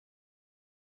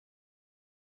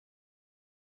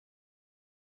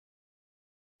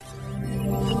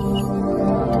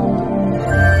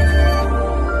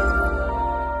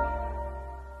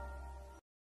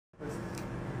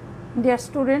Dear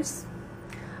students,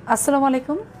 আসসালামু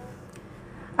আলাইকুম।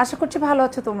 আশা করছি ভালো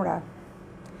আছো তোমরা।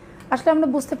 আসলে আমরা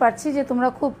বুঝতে পারছি যে তোমরা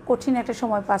খুব কঠিন একটা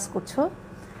সময় পাস করছো,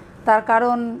 তার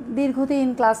কারণ দীর্ঘদিন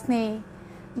ক্লাস নেই,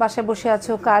 বাসায় বসে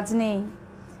আছো, কাজ নেই।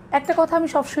 একটা কথা আমি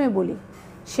সবসময় বলি,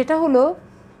 সেটা হলো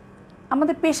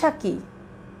আমাদের পেশা কী।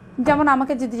 যেমন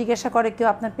আমাকে যদি জিজ্ঞাসা করে কেউ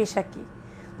আপনার পেশা কী,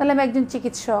 তাহলে আমি একজন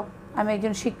চিকিৎসক, আমি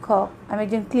একজন শিক্ষক, আমি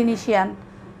একজন ক্লিনিশিয়ান।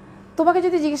 তোমাকে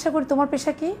যদি জিজ্ঞাসা করি তোমার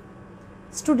পেশা কী,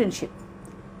 স্টুডেন্টশিপ,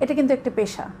 এটা কিন্তু একটা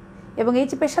পেশা। এবং এই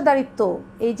যে পেশাদারিত্ব,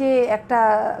 এই যে একটা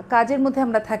কাজের মধ্যে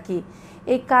আমরা থাকি,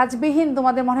 এই কাজবিহীন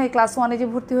তোমাদের মনে হয় ক্লাস 1-এ যে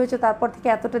ভর্তি হয়েছে তারপর থেকে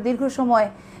এতটা দীর্ঘ সময়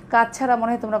কাজ ছাড়া মনে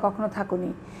হয় তোমরা কখনো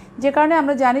থাকোনি। যে কারণে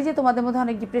আমরা জানি যে তোমাদের মধ্যে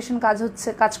অনেক ডিপ্রেশন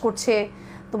কাজ করছে,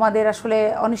 তোমাদের আসলে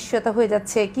অনিশ্চয়তা হয়ে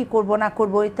যাচ্ছে, কি করব না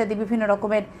করব ইত্যাদি বিভিন্ন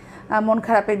রকমের মন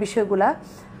খারাপের বিষয়গুলা।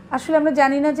 আসলে আমরা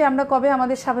জানি না যে আমরা কবে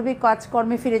আমাদের স্বাভাবিক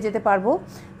কাজকর্মে ফিরে যেতে পারবো।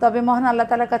 তবে মহান আল্লাহ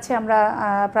তাআলার কাছে আমরা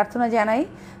প্রার্থনা জানাই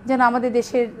যেন আমাদের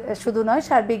দেশের শুধু নয়,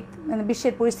 সার্বিক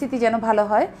বিশ্বের পরিস্থিতি যেন ভালো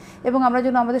হয় এবং আমরা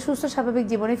যেন আমাদের সুস্থ স্বাভাবিক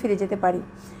জীবনে ফিরে যেতে পারি।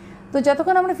 তো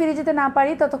যতক্ষণ আমরা ফিরে যেতে না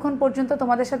পারি ততক্ষণ পর্যন্ত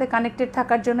তোমাদের সাথে কানেক্টেড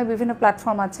থাকার জন্য বিভিন্ন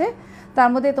প্ল্যাটফর্ম আছে। তার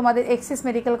মধ্যে তোমাদের অ্যাক্সিস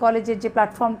মেডিকেল কলেজের যে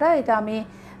প্ল্যাটফর্মটা,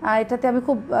 এটাতে আমি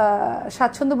খুব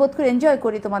স্বাচ্ছন্দ্য বোধ করে এনজয়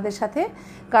করি তোমাদের সাথে,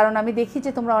 কারণ আমি দেখি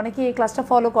যে তোমরা অনেকেই এই ক্লাসটা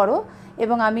ফলো করো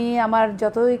এবং আমি আমার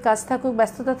যতই কাজ থাকুক,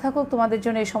 ব্যস্ততা থাকুক, তোমাদের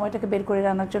জন্য এই সময়টাকে বের করে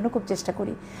আনার জন্য খুব চেষ্টা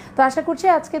করি। তো আশা করছি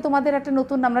আজকে তোমাদের একটা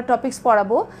নতুন আমরা টপিকস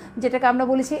পড়াবো, যেটাকে আমরা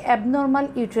বলেছি অ্যাবনর্মাল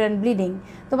ইউটেরাইন ব্লিডিং।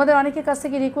 তোমাদের অনেকের কাছ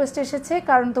থেকে রিকোয়েস্ট এসেছে,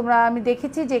 কারণ আমি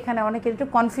দেখেছি যে এখানে অনেকের একটু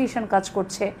কনফিউশন কাজ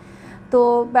করছে। তো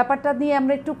ব্যাপারটা নিয়ে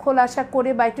আমরা একটু খোলাসা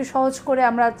করে বা একটু সহজ করে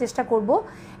আমরা চেষ্টা করব।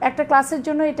 একটা ক্লাসের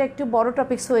জন্য এটা একটু বড়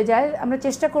টপিকস হয়ে যায়, আমরা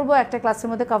চেষ্টা করব একটা ক্লাসের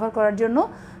মধ্যে কভার করার জন্য।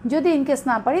 যদি ইনকেস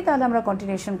না পারি তাহলে আমরা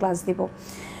কন্টিনিউশন ক্লাস দেব।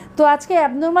 তো আজকে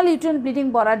অ্যাবনর্মাল ইউটেরাইন ব্লিডিং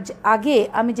বলার আগে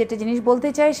আমি যেটা জিনিস বলতে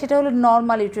চাই সেটা হলো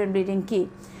নর্মাল ইউটেরাইন ব্লিডিং কী।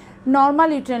 নর্মাল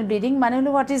ইউটেরাইন ব্লিডিং মানে হলো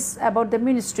what is about the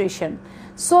ministration.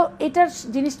 So এটার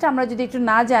জিনিসটা আমরা যদি একটু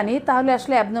না জানি তাহলে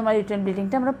আসলে অ্যাবনর্মাল ইউটেরাইন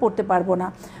ব্লিডিংটা আমরা পড়তে পারবো না।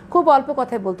 খুব অল্প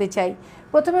কথায় বলতে চাই।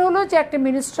 প্রথমে হলো যে একটা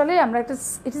মিনিস্ট্রালে আমরা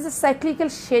it is a cyclical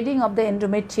shading of the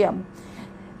endometrium.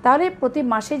 তাহলে প্রতি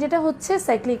মাসে যেটা হচ্ছে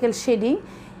সাইক্লিক্যাল শেডিং,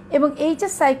 এবং এই যে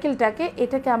সাইকেলটাকে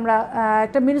এটাকে আমরা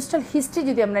একটা মিনিস্ট্রাল হিস্ট্রি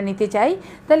যদি আমরা নিতে চাই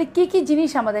তাহলে কী কী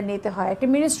জিনিস আমাদের নিতে হয় একটা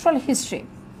মিনিস্ট্রাল হিস্ট্রি।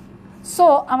 সো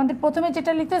আমাদের প্রথমে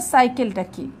যেটা লিখতে হয় সাইকেলটা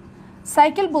কী।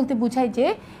 সাইকেল বলতে বোঝায় যে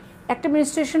একটা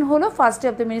মিনিস্ট্রেশন হলো first day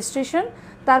of the ministration,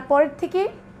 তারপরের থেকে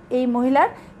এই মহিলার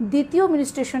দ্বিতীয়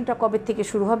মিনিস্ট্রেশনটা কবে থেকে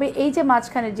শুরু হবে, এই যে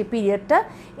মাঝখানের যে পিরিয়ডটা,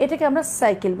 এটাকে আমরা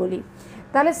সাইকেল বলি।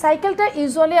 তাহলে সাইকেলটা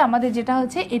ইউজুয়ালি আমাদের যেটা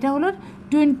হচ্ছে এটা হলো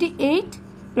 28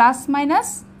 ±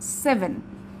 7।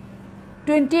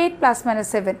 28 ±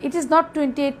 7, ইট ইজ নট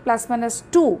 28 ±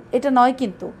 2, এটা নয়,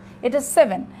 কিন্তু এটা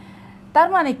 7। তার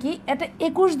মানে কি, এটা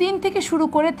 21 দিন থেকে শুরু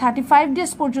করে 35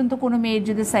 ডেজ পর্যন্ত কোনো মেয়ের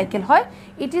যদি সাইকেল হয়,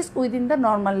 it is within the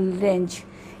normal range.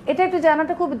 এটা একটু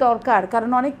জানাটা খুব দরকার, কারণ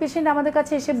অনেক পেশেন্ট আমাদের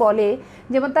কাছে এসে বলে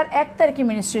যেমন তার 1 তারিখে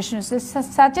মিনিস্ট্রেশন হচ্ছে,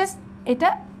 সাচেস এটা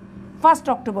 1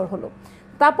 অক্টোবর হলো,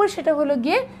 তারপর সেটা হলো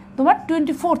গিয়ে তোমার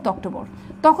 24 অক্টোবর।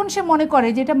 তখন সে মনে করে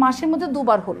যে এটা মাসের মধ্যে 2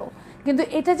 বার হলো, কিন্তু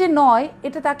এটা যে নয়,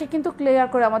 এটা তাকে কিন্তু ক্লিয়ার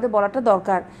করে আমাদের বলাটা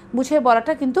দরকার, বুঝিয়ে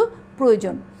বলাটা কিন্তু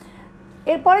প্রয়োজন।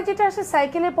 এরপরে যেটা আসে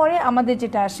সাইকেলের পরে আমাদের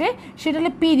যেটা আসে সেটা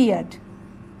হলো পিরিয়ড।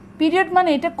 পিরিয়ড মানে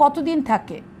এটা কতদিন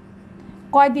থাকে,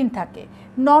 কয়দিন থাকে।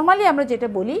 নর্মালি আমরা যেটা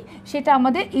বলি সেটা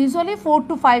আমাদের ইউজুয়ালি 4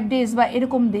 to 5 ডেজ বা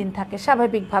এরকম দিন থাকে,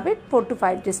 স্বাভাবিকভাবে 4 to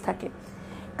 5 ডেজ থাকে।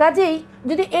 কাজেই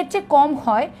যদি এর চেয়ে কম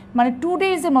হয়, মানে 2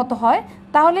 ডেজের মতো হয়,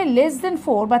 তাহলে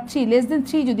 <4 বা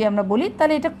 3 যদি আমরা বলি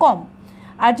তাহলে এটা কম।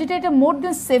 আর যেটা এটা more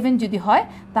than 7 যদি হয়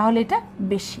তাহলে এটা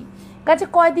বেশি। কাজে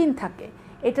কয়দিন থাকে,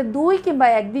 এটা 2 কিংবা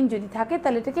 1 দিন যদি থাকে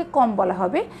তাহলে এটাকে কম বলা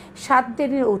হবে। 7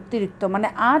 দিনের অতিরিক্ত মানে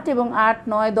 8 এবং 8,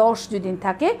 9, 10 যদি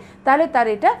থাকে তাহলে তার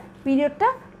এটা পিরিয়ডটা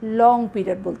লং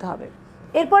পিরিয়ড বলতে হবে।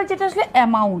 এরপরে যেটা আসলে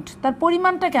অ্যামাউন্ট, তার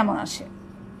পরিমাণটা কেমন আসে।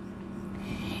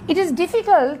 It is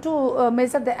difficult to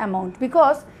measure the amount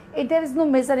because there is no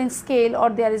measuring scale or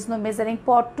there is no measuring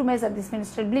pot to measure this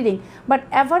menstrual bleeding. But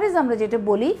average আমরা যেটা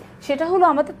বলি সেটা হলো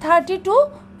আমাদের 30 to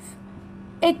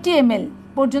 80 ml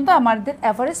পর্যন্ত আমাদের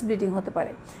অ্যাভারেজ ব্লিডিং হতে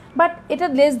পারে। বাট এটা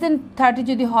 <30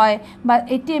 যদি হয় বা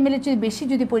 80 ml যদি বেশি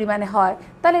যদি পরিমাণে হয়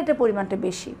তাহলে এটা পরিমাণটা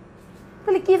বেশি।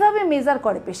 তাহলে কীভাবে মেজার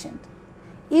করে পেশেন্ট?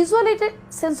 ইউজুয়ালি এটা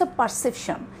সেন্স অফ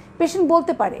পারসেপশন। পেশেন্ট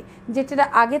বলতে পারে যেটা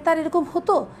আগে তার এরকম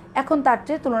হতো, এখন তার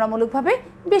চেয়ে তুলনামূলকভাবে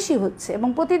বেশি হচ্ছে, এবং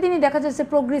প্রতিদিনই দেখা যাচ্ছে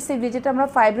প্রোগ্রেসিভলি, যেটা আমরা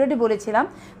ফাইব্রয়েডে বলেছিলাম,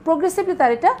 প্রোগ্রেসিভলি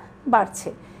তার এটা বাড়ছে।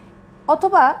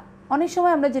 অথবা অনেক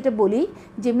সময় আমরা যেটা বলি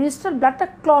যে মিনিস্ট্রাল ব্লাডটা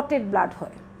ক্লটেড ব্লাড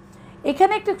হয়।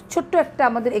 এখানে একটা ছোট্ট একটা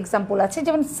আমাদের এক্সাম্পল আছে,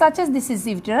 যেমন such as this is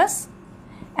uterus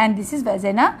and this is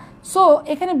vagina. So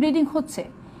এখানে ব্লিডিং হচ্ছে,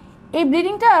 এই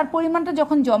ব্লিডিংটার পরিমাণটা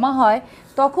যখন জমা হয়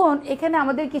তখন এখানে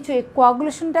আমাদের কিছু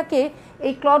কোয়াগুলেশনটাকে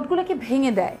এই ক্লটগুলোকে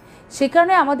ভেঙে দেয়। সে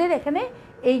কারণে আমাদের এখানে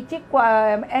এই যে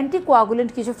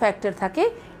অ্যান্টিকোয়াগুলেন্ট কিছু ফ্যাক্টর থাকে,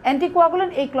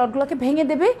 অ্যান্টিকোয়াগুলেন্ট এই ক্লটগুলোকে ভেঙে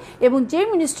দেবে এবং যে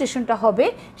মিনিস্ট্রেশনটা হবে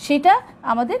সেটা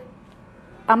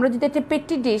আমরা যদি একটা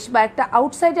পেট্টি ডিশ বা একটা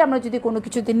আউটসাইডে আমরা যদি কোনো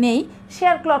কিছুতে নেই, সে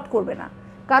আর ক্লট করবে না।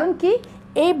 কারণ কি,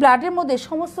 এই ব্লাডের মধ্যে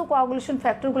সমস্ত কোয়াগুলেশন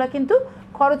ফ্যাক্টরগুলো কিন্তু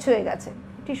খরচ হয়ে গেছে।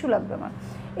 টিস্যু লাগবে আমার,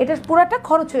 এটা পুরাটা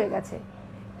খরচ হয়ে গেছে।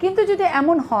 কিন্তু যদি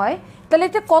এমন হয় তাহলে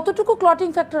এটা কতটুকু ক্লটিং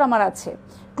ফ্যাক্টর আমার আছে?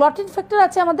 ক্লটিং ফ্যাক্টর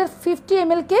আছে আমাদের 50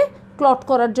 ml-কে ক্লট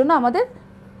করার জন্য, আমাদের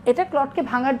এটা ক্লটকে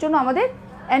ভাঙার জন্য আমাদের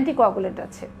অ্যান্টিকোয়াগুলেন্ট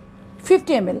আছে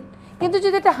 50 ml। কিন্তু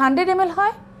যদি এটা 100 ml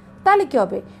হয় তাহলে কী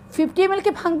হবে? 50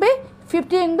 ml-কে ভাঙবে,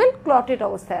 50 ml ক্লটেড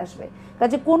অবস্থায় আসবে।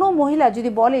 কাজে কোনো মহিলা যদি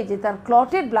বলে যে তার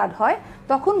ক্লটেড ব্লাড হয়,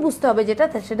 তখন বুঝতে হবে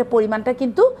সেটা পরিমাণটা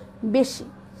কিন্তু বেশি।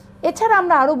 এছাড়া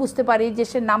আমরা আরও বুঝতে পারি যে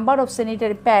সে নাম্বার অফ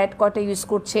স্যানিটারি প্যাড কয়টা ইউজ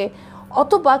করছে,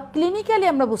 অথবা ক্লিনিক্যালি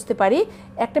আমরা বুঝতে পারি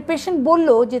একটা পেশেন্ট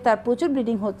বললো যে তার প্রচুর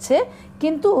ব্লিডিং হচ্ছে,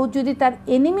 কিন্তু যদি তার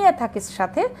এনিমিয়া থাকে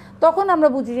সাথে, তখন আমরা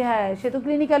বুঝি যে হ্যাঁ, সে তো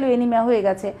ক্লিনিক্যালি এনিমিয়া হয়ে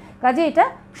গেছে, কাজে এটা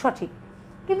সঠিক।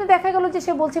 কিন্তু দেখা গেল যে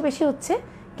সে বলছে বেশি হচ্ছে,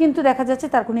 কিন্তু দেখা যাচ্ছে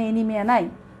তার কোনো এনিমিয়া নাই,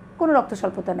 কোনো রক্ত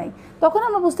স্বল্পতা নাই। তখন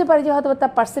আমরা বুঝতে পারি যে হয়তো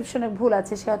তার পারসেপশনের ভুল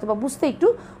আছে, সে হয়তো বুঝতে একটু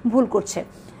ভুল করছে।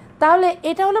 তাহলে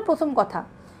এটা হলো প্রথম কথা।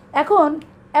 এখন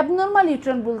অ্যাবনর্মাল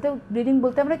ইউটেরাইন ব্লিডিং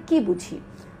বলতে আমরা কি বুঝি?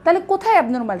 তাহলে কোথায়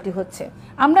অ্যাবনর্মালিটি হচ্ছে?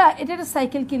 আমরা এটা একটা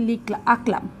সাইকেলকে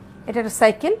আঁকলাম, এটা একটা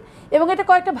সাইকেল এবং এটা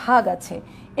কয়েকটা ভাগ আছে।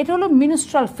 এটা হলো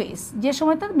মিনস্ট্রাল ফেজ, যে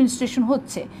সময় তার মিনস্ট্রেশন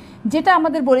হচ্ছে, যেটা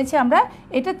আমাদের বলেছি আমরা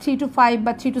এটা 3 to 5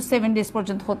 বা 3 to 7 ডেজ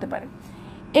পর্যন্ত হতে পারে।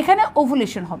 এখানে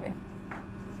ওভুলেশন হবে,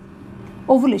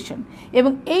 ওভুলেশন,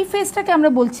 এবং এই ফেজটাকে আমরা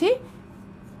বলছি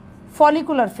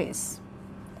ফলিকুলার ফেজ,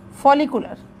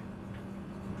 ফলিকুলার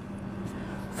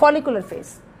ফেজ।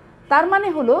 তার মানে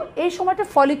হলো এই সময়টা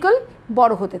ফলিকল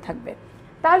বড় হতে থাকবে।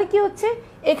 তাহলে কি হচ্ছে,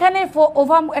 এখানে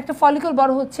ওভাম একটা ফলিকল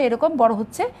বড় হচ্ছে, এরকম বড়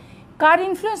হচ্ছে, কার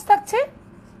ইনফ্লুয়েন্স থাকছে?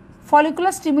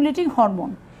 Follicular stimulating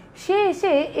hormone. সে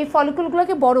এসে এই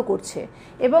ফলিকুলগুলোকে বড় করছে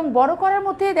এবং বড় করার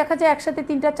মধ্যে দেখা যায় একসাথে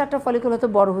 3-4টা ফলিকুল হয়তো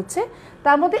বড় হচ্ছে,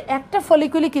 তার মধ্যে একটা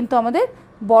ফলিকুলই কিন্তু আমাদের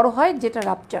বড় হয়, যেটা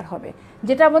রাপচার হবে,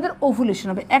 যেটা আমাদের ওভুলেশন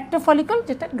হবে। একটা ফলিকল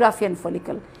যেটা গ্রাফিয়ান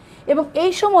ফলিকল। এবং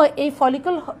এই সময় এই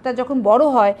ফলিকলটা যখন বড়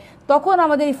হয়, তখন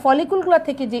আমাদের এই ফলিকুলগুলো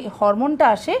থেকে যে হরমোনটা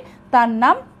আসে তার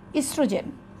নাম oestrogen.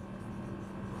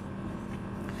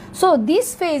 So this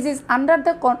phase is under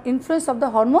the influence of the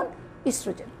hormone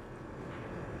oestrogen.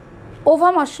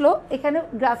 Ovum আসলো, এখানে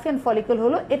গ্রাফিয়ান ফলিকল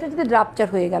হলো, এটা যদি রাপচার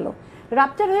হয়ে গেল,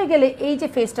 রাপচার হয়ে গেলে এই যে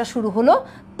ফেজটা শুরু হলো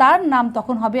তার নাম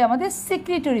তখন হবে আমাদের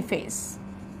সেক্রেটরি ফেজ,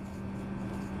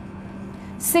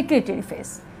 সেক্রেটরি ফেজ।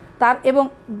 তার এবং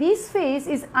this phase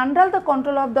is under the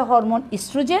control of the hormone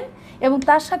oestrogen, এবং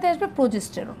তার সাথে আসবে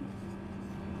প্রোজেস্টেরন।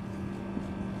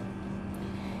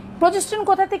 প্রোজেস্টেরন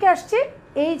কোথা থেকে আসছে?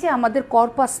 এই যে আমাদের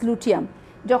কর্পাস লুটিয়াম,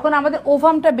 যখন আমাদের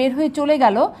ওভামটা বের হয়ে চলে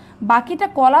গেল, বাকিটা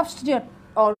কলাপসড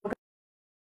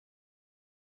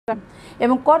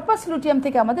এবং কর্পাস লুটিয়াম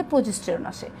থেকে আমাদের প্রোজেস্টেরন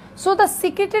আসে। So the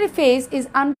সেক্রেটরি phase is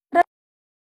under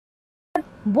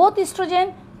both oestrogen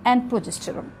and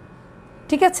progesterone.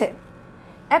 ঠিক আছে।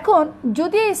 এখন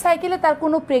যদি এই সাইকেলে তার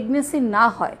কোনো প্রেগনেন্সি না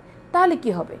হয়, তাহলে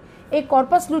কি হবে? এই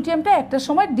কর্পাস লুটিয়ামটা একটা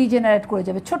সময় ডিজেনারেট করে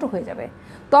যাবে, ছোট হয়ে যাবে।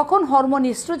 তখন হরমোন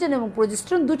ইস্ট্রোজেন এবং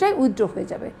প্রোজেস্টেরন দুটাই উইথড্র হয়ে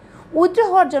যাবে। উইথড্র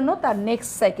হওয়ার জন্য তার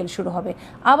নেক্সট সাইকেল শুরু হবে,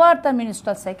 আবার তার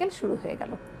মেনস্ট্রুয়াল সাইকেল শুরু হয়ে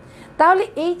গেল। তাহলে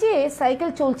এই যে সাইকেল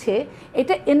চলছে,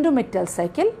 এটা এন্ডোমেট্রিয়াল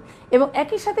সাইকেল। এবং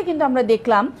একই সাথে কিন্তু আমরা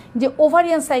দেখলাম যে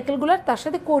ওভারিয়ান সাইকেলগুলোর তার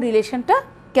সাথে কোরিলেশনটা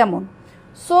কেমন।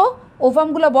 সো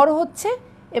ওভামগুলো বড় হচ্ছে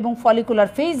এবং ফলিকুলার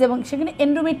ফেজ, এবং সেখানে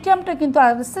এন্ডোমেট্রিয়ামটা কিন্তু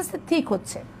আস্তে আস্তে ঠিক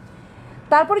হচ্ছে।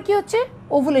 তারপরে কি হচ্ছে?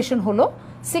 ওভুলেশন হলো,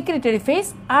 সেক্রেটরি ফেজ,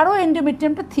 আরও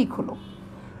এন্ডোমেট্রিয়ামটা ঠিক হলো।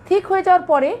 ঠিক হয়ে যাওয়ার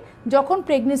পরে যখন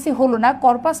প্রেগনেন্সি হলো না,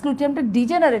 কর্পাস লুটিয়ামটা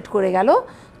ডিজেনারেট করে গেল,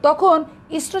 তখন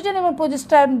ইস্ট্রোজেন এবং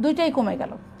প্রোজেস্টেরন দুইটাই কমে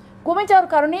গেল। কমে যাওয়ার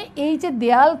কারণে এই যে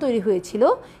দেয়াল তৈরি হয়েছিল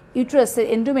ইউটেরাসের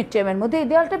এন্ডোমেট্রিয়ামের মধ্যে, এই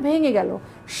দেয়ালটা ভেঙে গেল,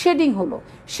 শেডিং হলো।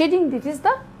 Shading, দিট is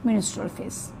the menstrual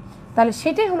phase. তাহলে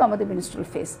সেটাই হলো আমাদের মেনস্ট্রুয়াল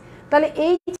ফেজ। তাহলে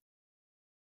এই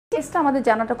ফেজটা আমাদের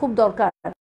জানাটা খুব দরকার।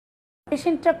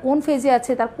 পেশেন্টটা কোন ফেজে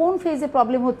আছে, তার কোন ফেজে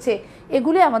প্রবলেম হচ্ছে,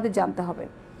 এগুলি আমাদের জানতে হবে।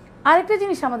 আরেকটা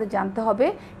জিনিস আমাদের জানতে হবে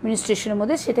মেনস্ট্রুয়েশনের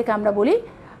মধ্যে, সেটাকে আমরা বলি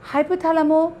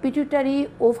হাইপোথ্যালামো পিটুইটারি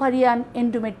ওভারিয়ান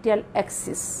এন্ডোমেট্রিয়াল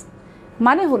অ্যাক্সিস।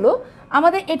 মানে হলো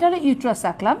আমাদের এটা হলো ইউট্রাস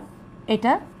আঁকলাম,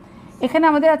 এটা এখানে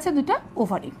আমাদের আছে দুটা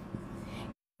ওভারি,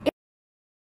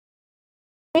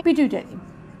 পিটুইটারি।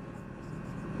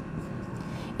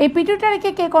 এই পিটুইটারিকে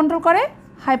কে কন্ট্রোল করে?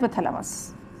 হাইপোথ্যালামাস।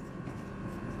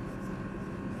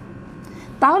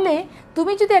 তাহলে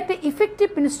তুমি যদি একটা ইফেক্টিভ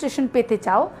মেনস্ট্রুয়েশন পেতে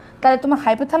চাও, তাহলে তোমার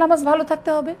হাইপোথ্যালামাস ভালো থাকতে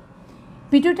হবে,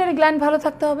 পিটুইটারি গ্ল্যান্ড ভালো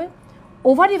থাকতে হবে,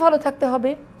 ওভারি ভালো থাকতে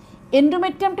হবে,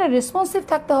 এন্ডোমেট্রিয়ামটা রেসপন্সিভ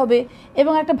থাকতে হবে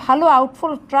এবং একটা ভালো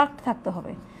আউটফ্লো ট্রাক্ট থাকতে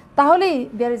হবে, তাহলেই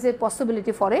there is a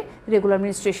possibility for a regular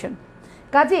menstruation.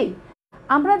 কাজেই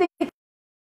আমরা দেখি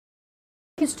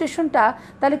মেনস্ট্রুয়েশনটা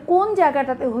তাহলে কোন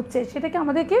জায়গাটাতে হচ্ছে সেটাকে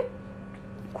আমাদেরকে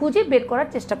খুঁজে বের করার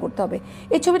চেষ্টা করতে হবে।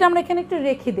 এই ছবিটা আমরা এখানে একটু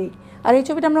রেখে দিই, আর এই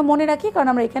ছবিটা আমরা মনে রাখি কারণ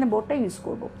আমরা এখানে বোর্ডটা ইউজ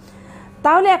করব।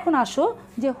 তাহলে এখন আসো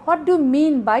যে what do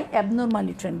mean by abnormal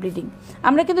uterine bleeding.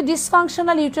 আমরা কিন্তু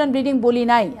ডিসফাংশনাল ইউট্রাইন ব্লিডিং বলি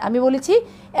নাই, আমি বলেছি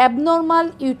abnormal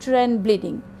uterine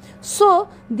bleeding. So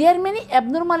there many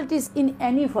abnormalities in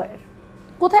anywhere.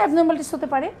 কোথায় অ্যাবনর্মালিটিস হতে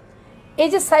পারে? এই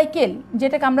যে সাইকেল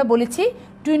যেটাকে আমরা বলেছি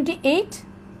 28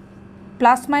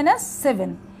 ±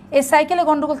 7, এই সাইকেলে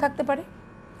গণ্ডগোল থাকতে পারে।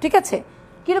 ঠিক আছে,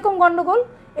 কীরকম গণ্ডগোল?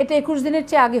 এটা 21 দিনের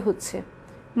চেয়ে আগে হচ্ছে,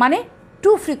 মানে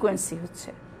টু ফ্রিকোয়েন্সি হচ্ছে,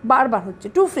 বারবার হচ্ছে,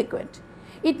 two frequent.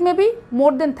 It may be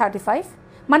more দেন 35,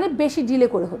 মানে বেশি ডিলে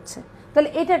করে হচ্ছে, তাহলে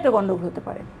এটা একটা গণ্ডগোল হতে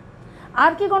পারে।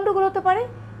 আর কি গণ্ডগোল হতে পারে?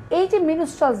 এই যে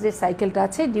মেনস্ট্রাল যে সাইকেলটা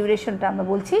আছে, ডিউরেশনটা আমরা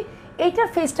বলছি, এইটার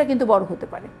ফেজটা কিন্তু বড় হতে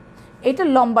পারে, এটা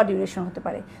লম্বা ডিউরেশন হতে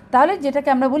পারে, তাহলে যেটাকে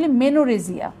আমরা বলি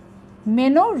মেনোরেজিয়া।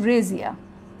 মেনোরেজিয়া।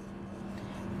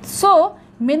 সো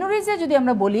মেনোরেজিয়া যদি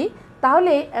আমরা বলি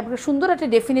তাহলে একটা সুন্দর একটা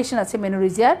ডেফিনেশন আছে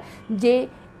মেনোরেজিয়ার, যে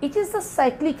it is the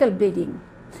cyclical bleeding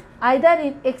either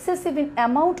in excessive in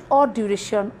amount or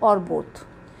duration or both.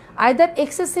 Either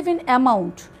excessive in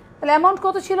amount, তাহলে অ্যামাউন্ট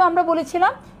কত ছিল আমরা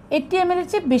বলেছিলাম 80 ml এর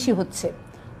চেয়ে বেশি হচ্ছে,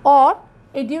 অর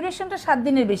এই ডিউরেশনটা 7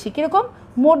 দিনের বেশি, কীরকম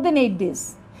মোর দেন 8 days,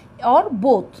 অর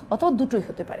বোথ, অথবা দুটোই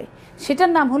হতে পারে,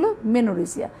 সেটার নাম হলো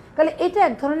মেনোরেজিয়া। তাহলে এটা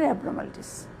এক ধরনের অ্যাবনর্মালিটিস।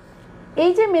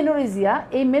 এই যে মেনোরেজিয়া,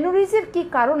 এই মেনোরেজিয়ার কী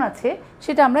কারণ আছে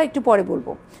সেটা আমরা একটু পরে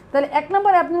বলবো। তাহলে 1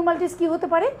 নম্বর অ্যাবনর্মালিটিস কী হতে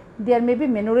পারে? দেয়ার may be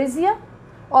menorrhagia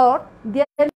or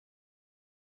there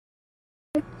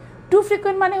to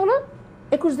frequent, মানে হলো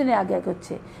 21 দিনের আগে আগে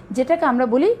হচ্ছে, যেটাকে আমরা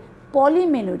বলি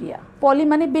পলিমেনোরিয়া। পলি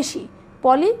মানে বেশি,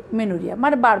 পলিমেনোরিয়া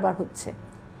মানে বারবার হচ্ছে।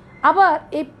 আবার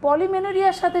এই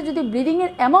পলিমেনোরিয়ার সাথে যদি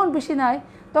ব্লিডিংয়ের অ্যামাউন্ট বেশি না হয়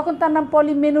তখন তার নাম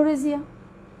পলিমেনোরেজিয়া।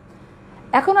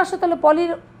 এখন আসো তাহলে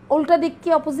পলির উল্টা দিক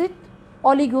কি, অপোজিট?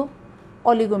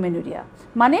 অলিগোমেনোরিয়া,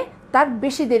 মানে তার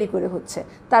বেশি দেরি করে হচ্ছে,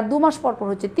 তার 2 মাস পর পর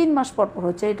হচ্ছে, 3 মাস পর পর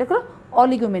হচ্ছে, এটা হলো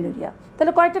অলিগোমেনোরিয়া।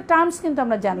 তাহলে কয়েকটা টার্মস কিন্তু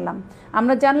আমরা জানলাম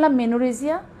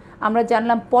মেনোরেজিয়া, আমরা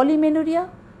জানলাম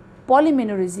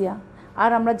পলিমেনোরেজিয়া,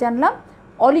 আর আমরা জানলাম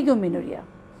অলিগোমেনোরিয়া।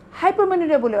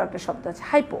 হাইপোমেনোরিয়া বলেও একটা শব্দ আছে,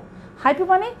 হাইপো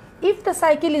মানে if the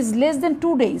cycle is less than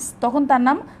 2 days, তখন তার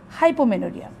নাম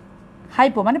হাইপোমেনোরিয়া।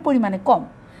 হাইপো মানে পরিমাণে কম,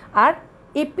 আর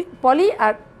পলি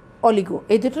আর অলিগো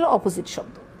এই দুটোর অপোজিট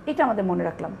শব্দ, এটা আমাদের মনে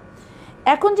রাখলাম।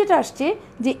 এখন যেটা আসছে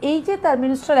যে এই যে তার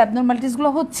মেনস্ট্রাল অ্যাবনর্মালিটিসগুলো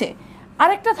হচ্ছে,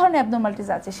 আরেকটা ধরনের অ্যাবনর্মালিটিস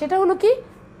আছে, সেটা হলো কি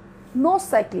নো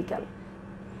সাইক্লিক্যাল।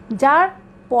 যার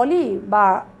পলি বা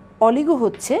অলিগো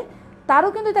হচ্ছে তারও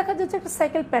কিন্তু দেখা যাচ্ছে একটা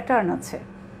সাইকেল প্যাটার্ন আছে।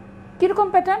 কীরকম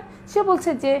প্যাটার্ন? সে বলছে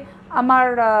যে আমার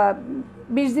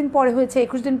 20 দিন পরে হয়েছে,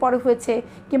 21 দিন পরে হয়েছে,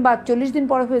 কিংবা 40 দিন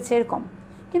পরে হয়েছে, এরকম।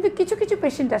 কিন্তু কিছু কিছু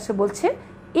পেশেন্ট আসে বলছে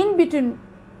ইন বিটুইন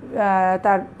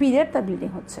তার পিরিয়ড তার ব্লিডিং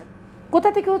হচ্ছে। কোথা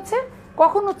থেকে হচ্ছে,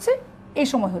 কখন হচ্ছে? এই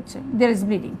সময় হচ্ছে, দেয়ার ইজ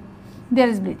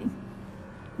ব্লিডিং,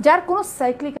 যার কোনো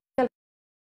সাইক্লিক্যাল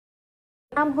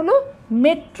নাম হলো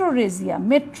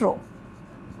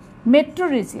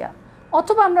মেট্রোরেজিয়া,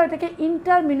 অথবা আমরা এটাকে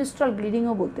ইন্টারমিনস্ট্রাল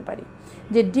ব্লিডিংও বলতে পারি,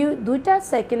 যে দুইটা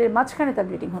সাইকেলের মাঝখানে তার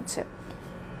ব্লিডিং হচ্ছে।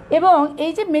 এবং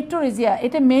এই যে মেট্রোরেজিয়া,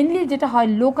 এটা মেইনলি যেটা হয়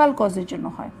লোকাল কজের জন্য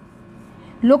হয়।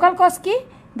 লোকাল কজ কি?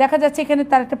 দেখা যাচ্ছে এখানে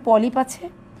তার একটা পলিপ আছে,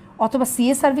 অথবা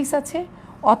সিএ সার্ভিক্স আছে,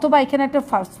 অথবা এখানে একটা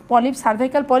পলিপ,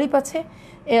 সার্ভাইকাল পলিপ আছে,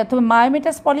 অথবা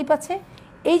মায়োমেটাস পলিপ আছে।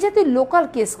 এই জাতীয় লোকাল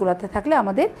কেসগুলোতে থাকলে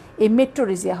আমাদের এই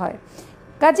মেট্রোরেজিয়া হয়।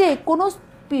 কাজে কোনো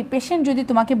পেশেন্ট যদি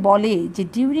তোমাকে বলে যে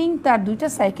ডিউরিং তার দুইটা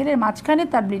সাইকেলের মাঝখানে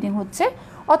তার ব্লিডিং হচ্ছে,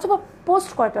 অথবা পোস্ট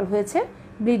কয়টাল হয়েছে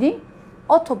ব্লিডিং,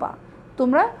 অথবা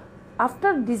তোমরা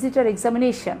আফটার ডিজিটাল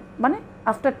এক্সামিনেশন মানে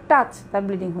আফটার টাচ তার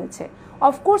ব্লিডিং হয়েছে,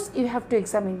 of course you have to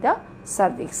examine the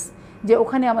cervix, যে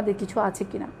ওখানে আমাদের কিছু আছে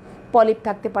কিনা। পলিপ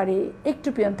থাকতে পারে,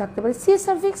 একটুপিয়ন থাকতে পারে, সি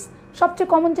সার্ভিক্স সবচেয়ে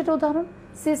কমন যেটা উদাহরণ,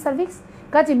 সি সার্ভিক্স।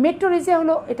 কাজে মেট্রোরেজিয়া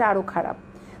হলো এটা আরও খারাপ।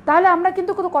 তাহলে আমরা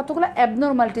কিন্তু কতগুলো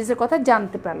অ্যাবনর্মালিটিসের কথা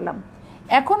জানতে পারলাম।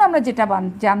 এখন আমরা যেটা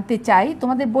জানতে চাই,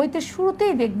 তোমাদের বইতে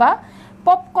শুরুতেই দেখবা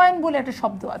পপকয়েন বলে একটা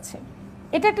শব্দ আছে।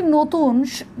 এটা একটা নতুন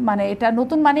মানে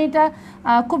এটা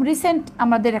খুব রিসেন্ট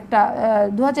আমাদের একটা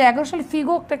 2011 সালে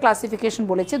ফিগো একটা ক্লাসিফিকেশন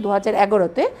বলেছে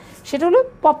 2011-তে, সেটা হলো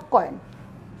পপকয়েন,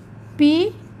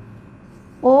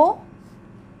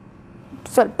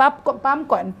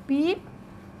 পামকয়েন,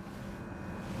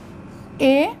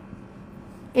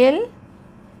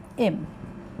 PALM।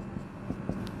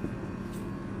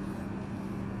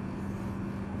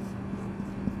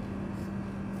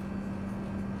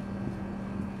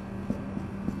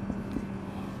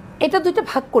 এটা দুইটা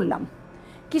ভাগ করলাম।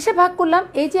 কিসে ভাগ করলাম?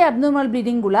 এই যে অ্যাবনর্মাল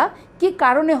ব্লিডিংগুলা কি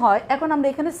কারণে হয় এখন আমরা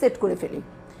এখানে সেট করে ফেলি।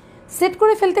 সেট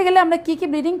করে ফেলতে গেলে আমরা কি কি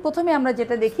ব্লিডিং, প্রথমে আমরা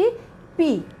যেটা দেখি পি।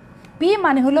 পি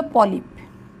মানে হলো পলিপ,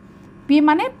 পি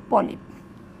মানে পলিপ।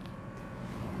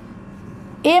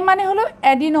 এ মানে হলো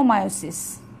অ্যাডিনোমায়োসিস,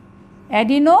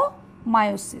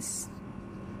 অ্যাডিনোমায়োসিস।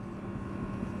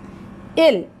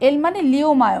 এল, এল মানে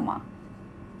লিওমায়োমা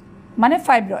মানে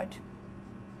ফাইব্রয়েড।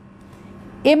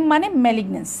 এম মানে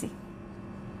ম্যালিগন্যান্সি।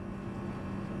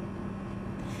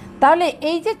 তাহলে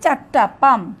এই যে চারটা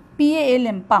পাম,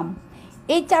 PALM পাম,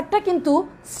 এই চারটা কিন্তু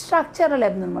স্ট্রাকচারাল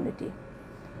অ্যাবনর্মালিটি।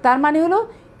 তার মানে হলো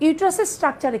ইউট্রাসের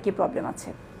স্ট্রাকচারে কী প্রবলেম আছে,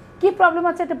 কী প্রবলেম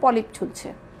আছে? একটা পলিপ ঝুলছে,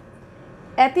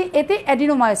 এতে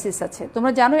অ্যাডিনোমায়োসিস আছে।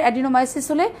 তোমরা জানো অ্যাডিনোমায়োসিস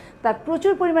হলে তার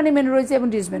প্রচুর পরিমাণে মেনোরেজিয়া এবং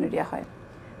ডিসমেনোরিয়া হয়।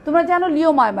 তোমরা জানো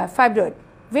লিওমায়োমা fibroid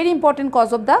very important cause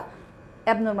of the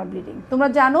abnormal bleeding. তোমরা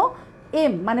জানো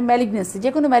এম মানে ম্যালিগনেন্সি, যে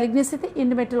কোনো ম্যালিগনেন্সিতে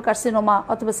ইন্ডোমেট্রিয়াল কার্সিনোমা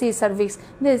অথবা C cervix,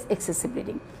 there is excessive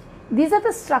bleeding. These are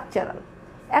the structural.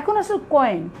 এখন আসলে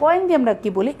পয়েন্ট দিয়ে আমরা কী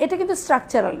বলি, এটা কিন্তু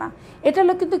স্ট্রাকচারাল না, এটা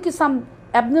হলো কিন্তু কি সাম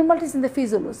অ্যাবনর্মালিটিস ইন দ্য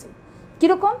ফিজিওলজি।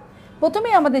 কীরকম?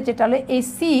 প্রথমেই আমাদের যেটা হলো এই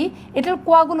সি, এটার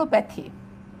কোয়াগুলোপ্যাথি।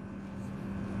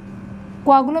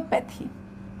 কোয়াগুলোপ্যাথি,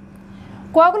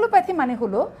 কোয়াগুলোপ্যাথি মানে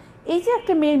হলো এই যে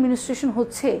একটা মেয়ের মিনিস্ট্রেশন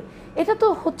হচ্ছে, এটা তো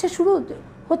হচ্ছে শুরু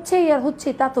হচ্ছেই আর হচ্ছে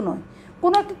তা তো নয়,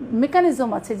 কোনো একটা মেকানিজম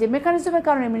আছে যে মেকানিজমের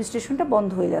কারণে মিনিস্ট্রেশনটা বন্ধ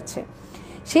হয়ে যাচ্ছে।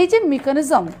 সেই যে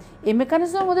মেকানিজম, এই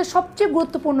মেকানিজমের মধ্যে সবচেয়ে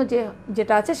গুরুত্বপূর্ণ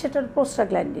যেটা আছে সেটা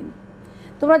প্রোস্টাগ্ল্যান্ডিন।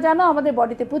 তোমরা জানো আমাদের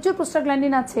বডিতে প্রচুর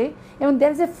প্রোস্টাগ্ল্যান্ডিন আছে এবং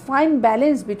there is a fine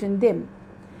balance between them.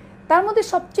 তার মধ্যে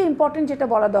সবচেয়ে ইম্পর্টেন্ট যেটা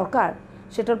বলা দরকার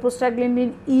সেটা prostaglandin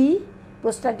E,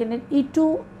 prostaglandin E2,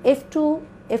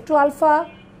 F2 alpha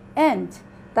and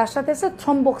তার সাথে আছে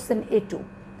থ্রম্বোক্সিন A2।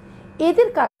 এদের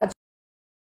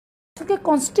কাজকে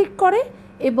কনস্ট্রিক্ট করে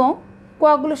এবং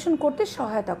কোয়াগুলেশন করতে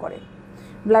সহায়তা করে,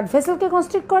 ব্লাড ভেসেলকে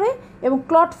কনস্ট্রিক্ট করে এবং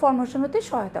ক্লট ফর্মেশন হতে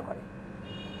সহায়তা করে।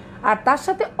 আর তার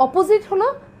সাথে অপোজিট হলো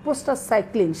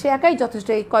প্রোস্টাসাইক্লিন, সে একাই যথেষ্ট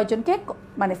এই কয়জনকে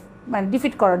মানে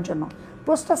ডিফিট করার জন্য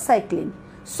প্রোস্টাসাইক্লিন।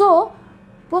 সো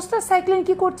প্রোস্টাসাইক্লিন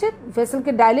কী করছে?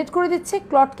 ভেসেলকে ডাইলেট করে দিচ্ছে,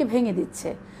 ক্লটকে ভেঙে দিচ্ছে।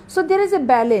 So there is a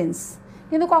balance.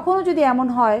 কিন্তু কখনো যদি এমন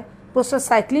হয়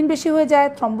প্রোস্টাসাইক্লিন বেশি হয়ে যায়,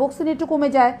 থ্রম্বোক্সিন একটু কমে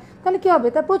যায়, তাহলে কী হবে?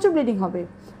 তার প্রচুর ব্লিডিং হবে।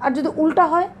 আর যদি উল্টা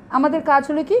হয়, আমাদের কাজ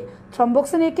হলো কি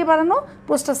থ্রম্বোক্সিন একে বাড়ানো,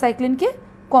 প্রোস্টাসাইক্লিনকে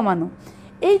কমানো।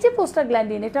 এই যে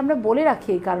প্রোস্টাগ্ল্যান্ডিন, এটা আমরা বলে রাখি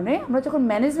এই কারণে, আমরা যখন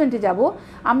ম্যানেজমেন্টে যাব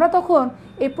আমরা তখন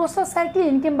এই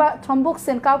প্রোস্টাসাইক্লিন কিংবা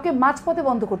থ্রম্বোক্সিন কাউকে মাঝপথে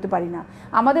বন্ধ করতে পারি না,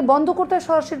 আমাদের বন্ধ করতে হয়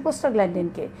সরাসরি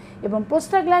প্রোস্টাগ্ল্যান্ডিনকে। এবং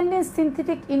প্রোস্টাগ্ল্যান্ডিন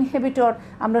সিনথেটিক ইনহিবিটর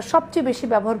আমরা সবচেয়ে বেশি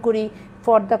ব্যবহার করি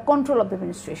for the control of the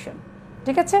menstruation,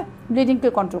 ঠিক আছে, ব্লিডিংকে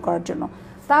কন্ট্রোল করার জন্য।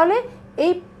 তাহলে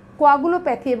এই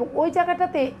কোয়াগুলোপ্যাথি এবং ওই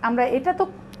জায়গাটাতে আমরা, এটা তো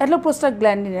এলো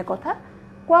প্রোস্টাগ্ল্যান্ডিনের কথা।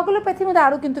 কোয়াগুলোপ্যাথির মধ্যে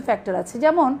আরও কিন্তু ফ্যাক্টর আছে,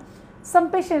 যেমন সাম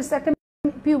পেশেন্টস একটা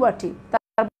পিউবার্টি,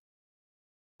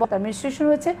 তার মেনস্ট্রুয়েশন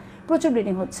হয়েছে, প্রচুর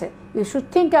ব্লিডিং হচ্ছে, ইউ শুড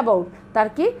থিঙ্ক অ্যাবাউট তার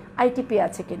কি ITP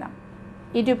আছে কিনা,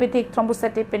 ইডিওপ্যাথিক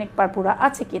থ্রম্বোসাইটোপেনিক পারপুরা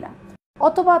আছে কিনা,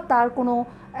 অথবা তার কোনো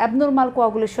অ্যাবনর্মাল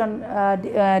কোয়াগুলেশন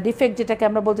ডিফেক্ট যেটাকে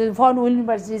আমরা বলতে ভন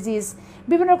উইলবার্স ডিজিজ,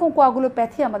 বিভিন্ন রকম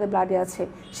কোয়াগুলোপ্যাথি আমাদের ব্লাডে আছে,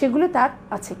 সেগুলো তার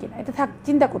আছে কিনা, এটা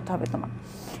চিন্তা করতে হবে তোমার।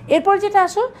 এরপর যেটা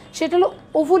আসো সেটা হলো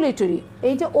ওভুলেটরি।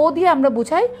 এই যে ও দিয়ে আমরা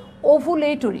বুঝাই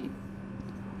ovulatory,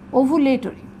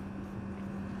 ovulatory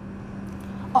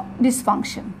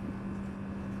dysfunction.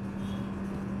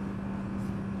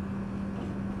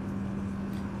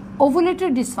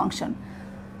 Ovulatory dysfunction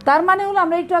তার মানে হলো,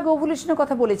 আমরা একটু আগে ওভুলেশনের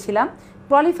কথা বলেছিলাম,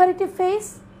 proliferative phase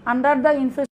under the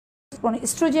influence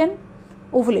oestrogen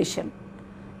ovulation,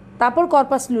 তারপর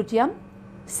corpus luteum,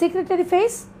 secretary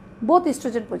phase both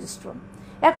oestrogen progesterone.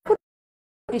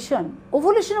 এখন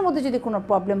ওভুলেশনের মধ্যে যদি কোনো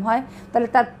প্রবলেম হয় তাহলে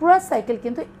তার পুরো সাইকেল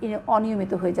কিন্তু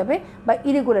অনিয়মিত হয়ে যাবে বা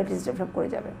ইরেগুলারিটিস ডেভেলপ করে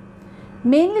যাবে।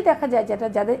 মেইনলি দেখা যায় যেটা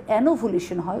যাদের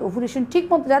অ্যানোভুলেশন হয়, ওভুলেশন ঠিক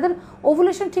মতো, যাদের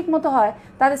ওভুলেশন ঠিক মতো হয়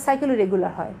তাদের সাইকেলও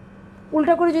রেগুলার হয়।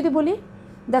 উল্টা করে যদি বলি,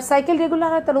 যার সাইকেল রেগুলার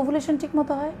হয় তার ওভুলেশন ঠিক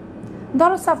মতো হয়।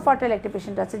 ধরো সাবফার্টাইল একটা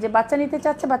পেশেন্ট আছে যে বাচ্চা নিতে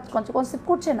চাচ্ছে, বাচ্চা কনসেপ্ট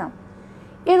করছে না,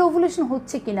 এর ওভুলেশন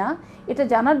হচ্ছে কিনা এটা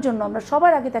জানার জন্য আমরা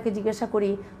সবার আগে তাকে জিজ্ঞাসা করি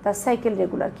তার সাইকেল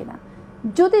রেগুলার কিনা।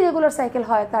 যদি রেগুলার সাইকেল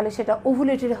হয় তাহলে সেটা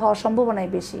ওভুলেটরি হওয়ার সম্ভাবনাই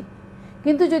বেশি,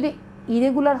 কিন্তু যদি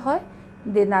ইরেগুলার হয়,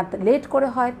 না লেট করে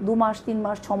হয়, 2 মাস 3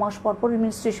 মাস 6 মাস পর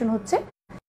মেনস্ট্রুয়েশন হচ্ছে,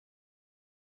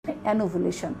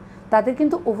 অ্যানোভুলেশন, তাদের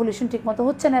কিন্তু ওভুলেশন ঠিকমতো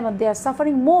হচ্ছে না এবং দে are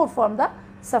suffering more from the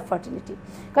subfertility.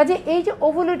 কাজে এই যে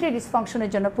ওভুলেটরি ডিসফাংশনের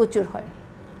জন্য প্রচুর হয়।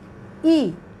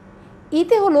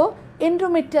 ইতে হলো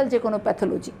এন্ডোমেট্রিয়াল যে কোনো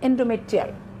প্যাথোলজি,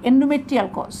 এন্ডোমেট্রিয়াল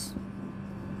কজ।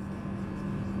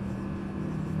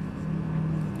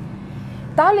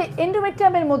 তাহলে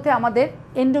এন্ডোমেট্রিয়ামের মধ্যে আমাদের,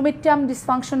 এন্ডোমেট্রিয়াম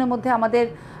ডিসফাংশনের মধ্যে আমাদের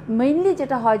মেইনলি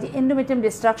যেটা হয় যে এন্ডোমেট্রিয়াম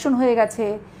ডিস্ট্রাকশন হয়ে গেছে,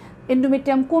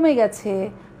 এন্ডোমেট্রিয়াম কমে গেছে,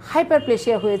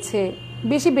 হাইপারপ্লেশিয়া হয়েছে,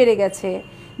 বেশি বেড়ে গেছে,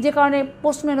 যে কারণে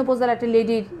পোস্টমেনোপোজাল একটা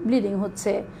লেডির ব্লিডিং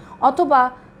হচ্ছে, অথবা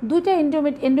দুইটা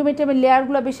এন্ডোমেট্রিয়ামের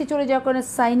লেয়ারগুলো বেশি চলে যাওয়ার কারণে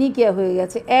সাইনিকিয়া হয়ে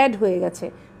গেছে, অ্যাড হয়ে গেছে,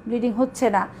 ব্লিডিং হচ্ছে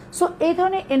না। সো এই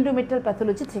ধরনের এন্ডোমেট্রিয়াল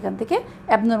প্যাথোলজি সেখান থেকে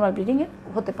অ্যাবনর্মাল ব্লিডিং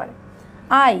হতে পারে।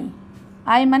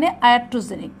 আই মানে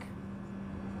আয়াট্রোজেনিক।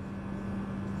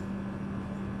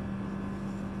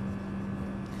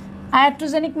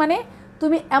 আয়াট্রোজেনিক মানে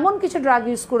তুমি এমন কিছু ড্রাগ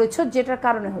ইউজ করেছো যেটার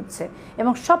কারণে হচ্ছে,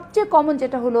 এবং সবচেয়ে কমন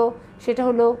যেটা হলো সেটা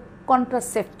হলো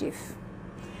কন্ট্রাসেপটিভ।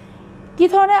 কী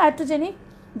ধরনের আয়াট্রোজেনিক?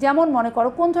 যেমন মনে করো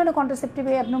কোন ধরনের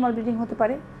কন্ট্রাসেপটিভে অ্যাবনর্মাল ব্লিডিং হতে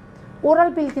পারে? ওরাল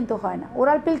পিল কিন্তু হয় না।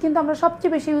 ওরাল পিল কিন্তু আমরা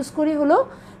সবচেয়ে বেশি ইউজ করি হলো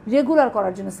রেগুলার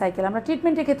করার জন্য সাইকেল। আমরা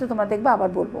ট্রিটমেন্টের ক্ষেত্রে তোমরা দেখবে আবার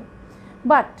বলবো।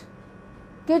 বাট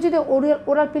কেউ যদি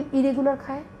ওরাল পিল ইরেগুলার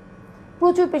খায়,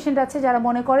 প্রচুর পেশেন্ট আছে যারা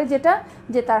মনে করে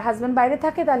যে তার হাজব্যান্ড বাইরে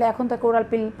থাকে, তাহলে এখন তাকে ওরাল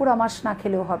পিল পুরো মাস না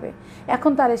খেলেও হবে।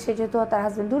 এখন তাহলে সে যেহেতু তার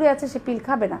হাজব্যান্ড দূরে আছে, সে পিল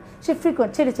খাবে না, সে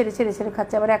ফ্রিকোয়েন্ট ছেড়ে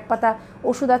খাচ্ছে। আবার এক পাতা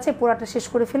ওষুধ আছে, পুরাটা শেষ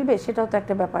করে ফেলবে, সেটাও তো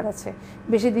একটা ব্যাপার আছে।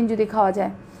 বেশি দিন যদি খাওয়া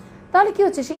যায় তাহলে কী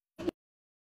হচ্ছে, সে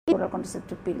ওরাল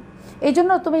কন্ট্রাসেপটিভ পিল। এই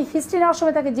জন্য তুমি হিস্ট্রি নেওয়ার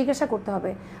সময় তাকে জিজ্ঞাসা করতে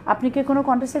হবে আপনি কি কোনো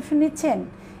কন্ট্রাসেপশন নিচ্ছেন,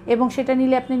 এবং সেটা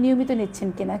নিলে আপনি নিয়মিত নিচ্ছেন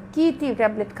কিনা, কী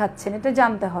ট্যাবলেট খাচ্ছেন, এটা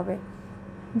জানতে হবে।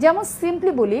 যেমন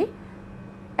সিম্পলি বলি,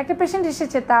 একটা পেশেন্ট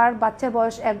এসেছে, তার বাচ্চার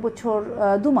বয়স 1 বছর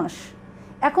 2 মাস,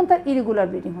 এখন তার ইরেগুলার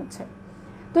ব্লিডিং হচ্ছে।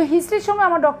 তো হিস্ট্রির সময়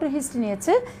আমার ডক্টর হিস্ট্রি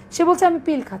নিয়েছে, সে বলছে আমি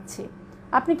পিল খাচ্ছি।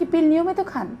 আপনি কি পিল নিয়মিত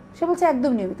খান? সে বলছে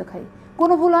একদম নিয়মিত খাই।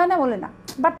 কোনো ভুল হয় না? বলে না,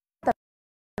 বাট তার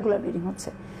রেগুলার ব্লিডিং হচ্ছে।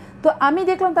 তো আমি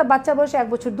দেখলাম তার বাচ্চার বয়স 1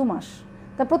 বছর 2 মাস।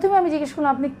 তা প্রথমে আমি জিজ্ঞেস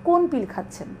করলাম আপনি কোন পিল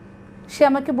খাচ্ছেন? সে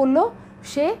আমাকে বলল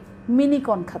সে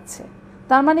মিনিকন খাচ্ছে।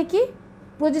 তার মানে কি?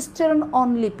 প্রোজেস্টেরন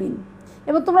অনলি পিল।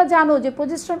 এবং তোমরা জানো যে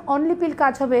প্রোজেস্টেরন অনলি পিল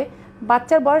কাজ হবে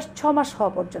বাচ্চার বয়স 6 মাস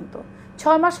হওয়া পর্যন্ত।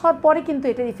 6 মাস হওয়ার পরে কিন্তু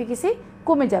এটার এফিকেসি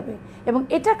কমে যাবে, এবং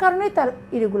এটার কারণেই তার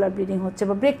ইরেগুলার ব্লিডিং হচ্ছে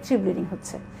বা ব্রেক থ্রু ব্লিডিং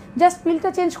হচ্ছে। জাস্ট পিলটা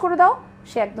চেঞ্জ করে দাও,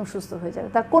 সে একদম সুস্থ হয়ে যাবে,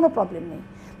 তার কোনো প্রবলেম নেই।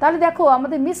 তাহলে দেখো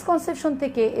আমাদের মিসকনসেপশন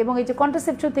থেকে এবং এই যে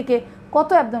কন্ট্রাসেপশন থেকে কত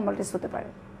অ্যাবনর্মালিটিস হতে পারে।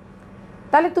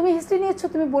 তাহলে তুমি হিস্ট্রি নিয়েছো,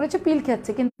 তুমি বলেছো পিল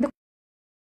খাচ্ছে, কিন্তু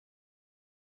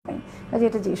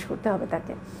এটা জিজ্ঞেস করতে হবে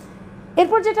তাকে।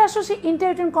 এরপর যেটা আসলে সে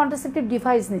ইন্টারইউটেরিন কন্ট্রাসেপটিভ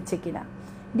ডিভাইস নিচ্ছে কিনা।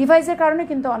 ডিভাইসের কারণে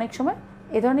কিন্তু অনেক সময়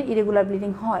এ ধরনের ইরেগুলার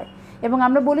ব্লিডিং হয়। এবং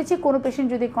আমরা বলেছি কোনো পেশেন্ট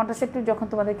যদি কন্ট্রাসেপটিভ, যখন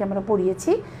তোমাদেরকে আমরা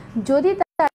পড়িয়েছি, যদি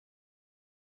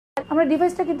আমরা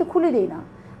ডিভাইসটা কিন্তু খুলে দিই না,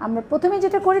 আমরা প্রথমে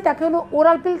যেটা করি তাকে হলো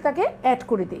ওরাল পিল তাকে অ্যাড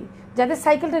করে দিই, যাতে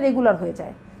সাইকেলটা রেগুলার হয়ে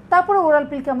যায়। তারপরে ওরাল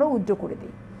পিলকে আমরা উইথড্র করে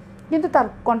দিই। কিন্তু তার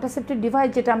কন্ট্রাসেপটিভ ডিভাইস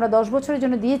যেটা আমরা 10 বছরের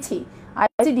জন্য দিয়েছি,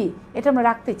 আইসিডি, এটা আমরা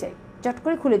রাখতে চাই, চট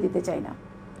করে খুলে দিতে চাই না।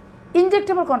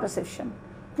 ইনজেক্টেবল কন্ট্রাসেপশন,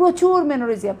 প্রচুর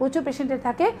মেনোরেজিয়া, প্রচুর পেশেন্টের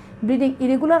থাকে, ব্লিডিং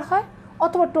ইরেগুলার হয়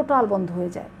অথবা টোটাল বন্ধ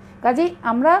হয়ে যায়। কাজেই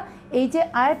আমরা এই যে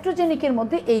আয়াট্রোজেনিকের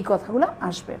মধ্যে এই কথাগুলো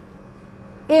আসবে।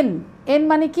 এন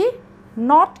মানে কি?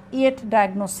 Not yet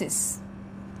diagnosis,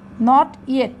 not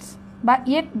yet বা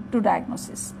yet two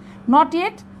diagnosis, not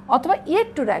yet অথবা ইয়েট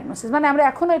টু ডায়াগনোসিস মানে আমরা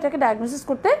এখনও এটাকে ডায়াগনোসিস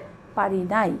করতে পারি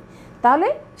নাই। তাহলে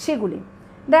সেগুলি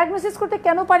ডায়াগনোসিস করতে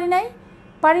কেন পারি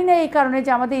না এই কারণে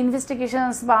যে আমাদের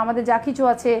ইনভেস্টিগেশনস বা আমাদের যা কিছু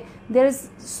আছে, there is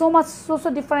so much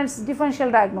differential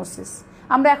diagnosis,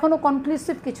 আমরা এখনও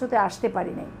কনক্লুসিভ কিছুতে আসতে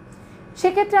পারি নাই।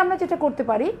 সেক্ষেত্রে আমরা যেটা করতে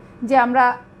পারি যে আমরা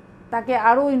তাকে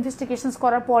আরও ইনভেস্টিগেশনস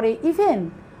করার পরে, ইভেন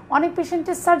অনেক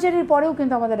পেশেন্টের সার্জারির পরেও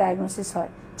কিন্তু আমাদের ডায়াগনোসিস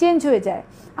হয়, চেঞ্জ হয়ে যায়।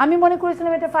 আমি মনে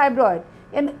করেছিলাম এটা ফাইব্রয়েড,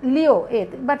 লিও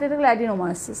বাট এটা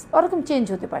অ্যাডিনোমায়োসিস, ওরকম চেঞ্জ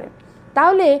হতে পারে।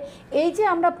 তাহলে এই যে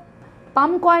আমরা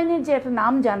পাম কয়েনের যে একটা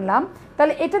নাম জানলাম,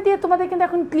 তাহলে এটা দিয়ে তোমাদের কিন্তু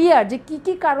এখন ক্লিয়ার যে কী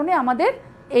কী কারণে আমাদের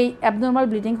এই অ্যাবনর্মাল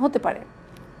ব্লিডিং হতে পারে।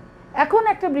 এখন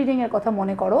একটা ব্লিডিংয়ের কথা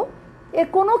মনে করো, এর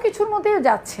কোনো কিছুর মধ্যেও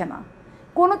যাচ্ছে না,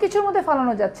 কোনো কিছুর মধ্যে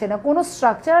ফালানো যাচ্ছে না, কোনো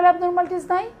স্ট্রাকচারাল অ্যাবনর্মালিটিস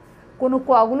নাই, কোনো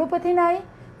কোয়াগুলোপ্যাথি নাই,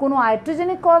 কোনো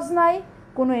আয়াট্রোজেনিক কজ নাই,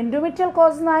 কোনো এন্ডোমেট্রিয়াল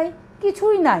কজ নাই,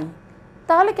 কিছুই নাই।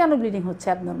 তাহলে কেন ব্লিডিং হচ্ছে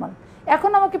অ্যাবনর্মাল?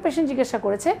 এখন আমাকে পেশেন্ট জিজ্ঞাসা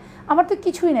করেছে আমার তো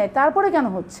কিছুই নাই, তারপরে কেন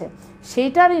হচ্ছে?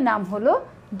 সেইটারই নাম হলো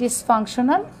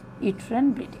dysfunctional uterine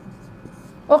bleeding.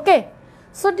 Okay,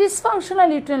 so dysfunctional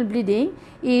uterine bleeding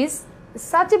is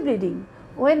such a bleeding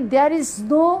when there is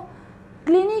no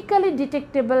clinically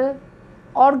detectable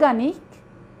organic,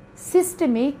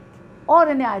 systemic or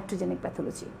any iatrogenic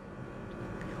pathology.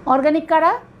 Organic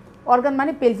কারা? অর্গান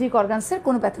মানে পেলভিক অর্গানসের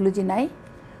কোনো প্যাথোলজি নাই,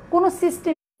 কোনো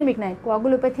সিস্টেমিক নাই,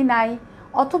 কোয়াগুলোপ্যাথি নাই,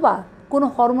 অথবা কোনো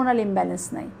হরমোনাল ইমব্যালেন্স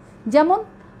নাই, যেমন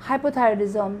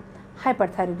হাইপোথাইরয়েডিজম,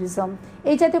 হাইপারথাইরয়েডিজম,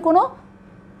 এই জাতীয় কোনো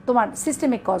তোমার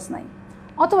সিস্টেমিক কজ নাই,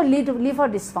 অথবা লিভার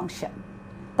ডিসফাংশন,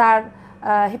 তার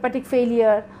হেপাটিক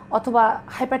ফেইলিয়ার অথবা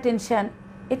হাইপারটেনশন,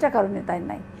 এটা কারণে তাই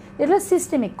নাই, এটা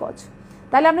সিস্টেমিক কজ।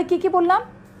 তাহলে আমরা কী কী বললাম?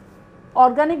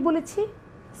 অর্গানিক বলেছি,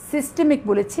 সিস্টেমিক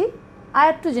বলেছি,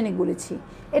 আয়াপ্টোজেনিক বলেছি।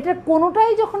 এটার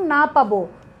কোনোটাই যখন না পাবো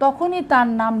তখনই তার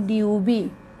নাম ডিউবি।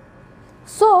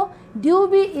 So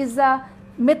ডিউবি is a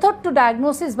method to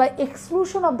diagnosis by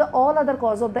exclusion of the all other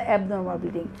cause of the abnormal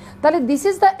bleeding. তাহলে this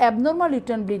is the abnormal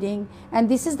uterine bleeding and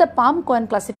this is the palm coin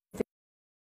classification.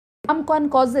 Palm coin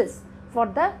causes for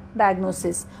the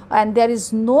diagnosis and there is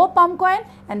no palm coin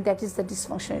and that is the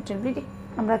dysfunctional uterine bleeding.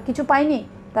 আমরা কিছু পাইনি,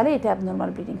 তাহলে এটা abnormal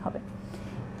bleeding হবে।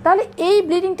 তাহলে এই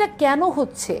ব্লিডিংটা কেন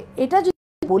হচ্ছে এটা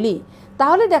যদি বলি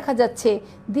তাহলে দেখা যাচ্ছে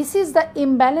this is the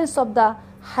imbalance of the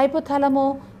hypothalamo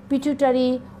pituitary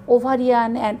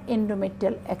ovarian and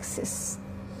endometrial Axis.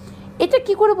 এটা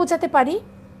কি করে বোঝাতে পারি?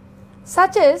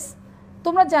 সাচ এস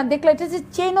তোমরা দেখলে এটা যে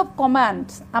চেইন অফ কমান্ড,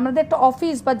 আমাদের একটা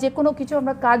অফিস বা যে কোনো কিছু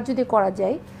আমরা কাজ যদি করা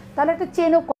যায় তাহলে একটা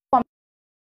চেইন অফ কমান্ড,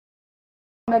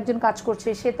 একজন কাজ করছে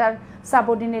সে তার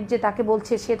সাবঅর্ডিনেট যে তাকে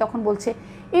বলছে সে তখন বলছে,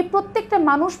 এই প্রত্যেকটা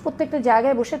মানুষ প্রত্যেকটা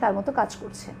জায়গায় বসে তার মতো কাজ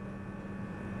করছে,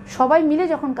 সবাই মিলে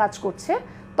যখন কাজ করছে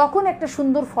তখন একটা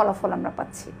সুন্দর ফলাফল আমরা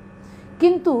পাচ্ছি।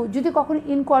 কিন্তু যদি কখনো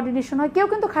ইনকোঅর্ডিনেশন হয়, কেউ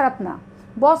কিন্তু খারাপ না,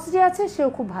 বস যে আছে সেও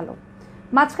খুব ভালো,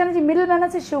 মাঝখানে যে মিডল ম্যান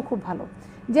আছে সেও খুব ভালো,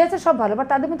 যে আছে সব ভালো, বাট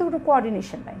তাদের মধ্যে কোনো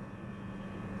কোঅর্ডিনেশন নাই।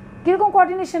 কীরকম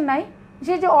কোঅর্ডিনেশন নাই?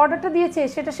 সে যে অর্ডারটা দিয়েছে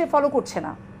সেটা সে ফলো করছে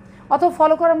না, অথবা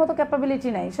ফলো করার মতো ক্যাপাবিলিটি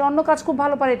নাই, সে অন্য কাজ খুব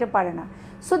ভালো পারে, এটা পারে না।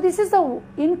 So this is the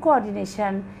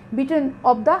ইনকোঅর্ডিনেশন between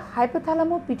of the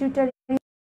হাইপোথ্যালামো pituitary.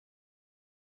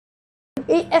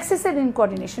 এই অ্যাক্সেসের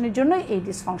ইনকোঅর্ডিনেশনের জন্য এই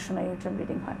ডিসফাংশনাল ইউটেরাইন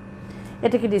ব্লিডিং হয়।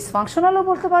 এটাকে ডিসফাংশনালও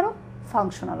বলতে পারো,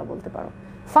 ফাংশনালও বলতে পারো,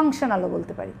 ফাংশনালও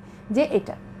বলতে পারি যে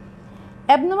এটা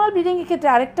অ্যাবনর্মাল ব্লিডিংয়ের ক্ষেত্রে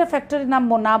আরেকটা ফ্যাক্টরের নাম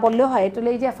না বললেও হয়। এটা হলো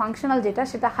এই যে ফাংশনাল যেটা,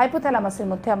 সেটা হাইপোথ্যালামাসের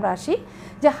মধ্যে আমরা আসি।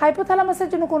 যে হাইপোথ্যালামাসের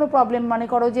জন্য কোনো প্রবলেম, মনে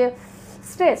করো যে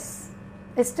স্ট্রেস,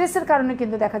 স্ট্রেসের কারণে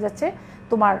কিন্তু দেখা যাচ্ছে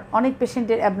তোমার অনেক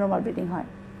পেশেন্টের অ্যাবনর্মাল ব্লিডিং হয়।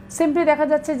 সিম্পলি দেখা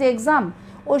যাচ্ছে যে এক্সাম,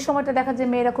 ওই সময়টা দেখা যায়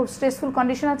মেয়েরা খুব স্ট্রেসফুল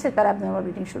কন্ডিশন আছে, তার অ্যাবনর্মাল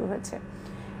ব্লিডিং শুরু হয়েছে।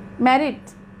 Married,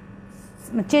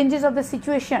 changes of the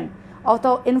situation of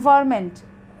the environment,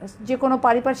 যে কোনো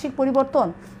পারিপার্শ্বিক পরিবর্তন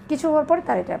কিছু হওয়ার পরে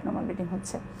তার এটা অ্যাবনর্মাল ব্লিডিং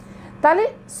হচ্ছে। তাহলে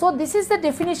so this is the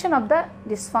definition of the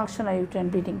dysfunctional uterine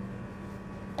bleeding.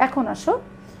 এখন আসো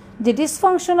যে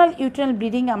ডিসফাংশনাল ইউটেরাইন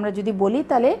ব্লিডিং আমরা যদি বলি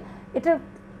তাহলে এটা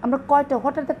আমরা কয়টা,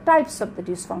 what are the types of the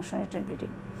dysfunctional uterine bleeding?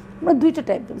 আমরা দুইটা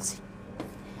টাইপ বলছি,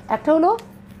 একটা হলো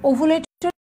ওভুলেটরি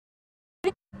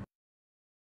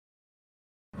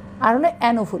আর হলো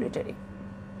অ্যানোভুলেটরি।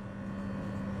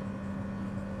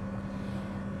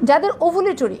 যাদের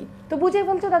ওভুলেটরি তো বুঝে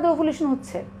বলছে তাদের ওভুলেশন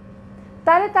হচ্ছে,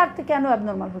 তাহলে তার কেন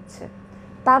অ্যাবনর্মাল হচ্ছে?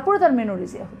 তারপরে তার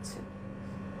মেনোরিজিয়া হচ্ছে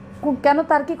কেন?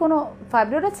 তার কি কোনো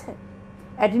ফাইব্রয়েড আছে,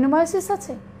 অ্যাডিনোমায়োসিস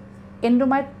আছে,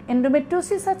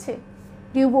 এন্ডোমেট্রিওসিস আছে,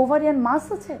 টিউব ওভারিয়ান মাস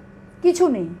আছে? কিছু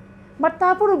নেই, বাট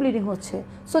তারপরেও ব্লিডিং হচ্ছে।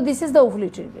 So this is the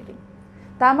ovulatory bleeding.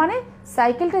 তার মানে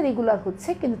সাইকেলটা রেগুলার হচ্ছে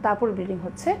কিন্তু তারপরে ব্লিডিং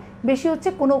হচ্ছে, বেশি হচ্ছে,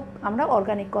 কোনো আমরা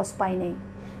অর্গানিক কজ পাই নেই।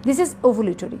 দিস ইজ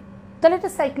ওভুলেটরি, তাহলে এটা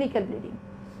সাইক্লিক্যাল ব্লিডিং।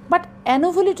 বাট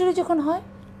অ্যানোভুলেটরি যখন হয়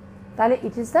তাহলে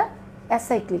ইট ইজ দ্য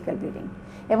অ্যাসাইক্লিক্যাল ব্লিডিং,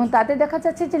 এবং তাতে দেখা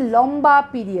যাচ্ছে যে লম্বা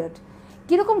পিরিয়ড।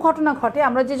 কীরকম ঘটনা ঘটে?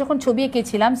 আমরা যে যখন ছবি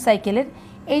এঁকেছিলাম সাইকেলের,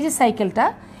 এই যে সাইকেলটা,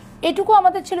 এটুকু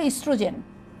আমাদের ছিল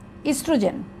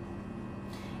ইস্ট্রোজেন,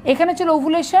 এখানে ছিল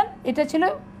ওভুলেশন, এটা ছিল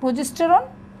প্রোজেস্টেরন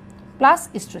প্লাস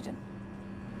ইস্ট্রোজেন।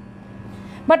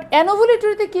 বাট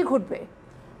অ্যানোভুলেটরিতে কী ঘটবে?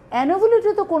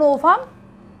 অ্যানোভুলেটরিতে কোনো ওভাম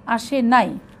আসে নাই,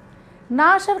 না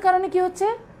আসার কারণে কি হচ্ছে?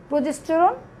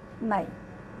 প্রোজেস্টেরন নাই।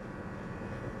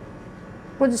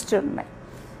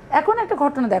 এখন একটা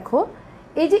ঘটনা দেখো,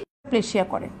 এই যে প্লেশিয়া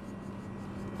করে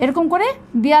এরকম করে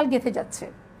দেয়াল গেঁথে যাচ্ছে,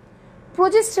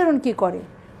 প্রোজেস্টেরন কি করে?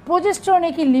 প্রোজেস্টেরন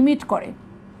একে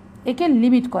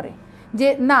লিমিট করে যে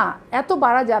না, এত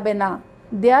বাড়া যাবে না,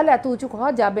 দেয়াল এত উঁচু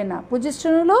হওয়া যাবে না।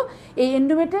 প্রোজেস্টেরন হলো এই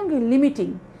এন্ডোমেট্রিয়ামকে লিমিটিং,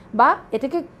 বা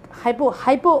এটাকে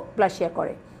হাইপোপ্লাসিয়া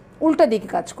করে, উল্টা দিকে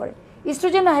কাজ করে।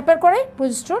 ইস্ট্রোজেন হাইপার করে,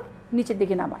 প্রোজেস্টেরন নিচের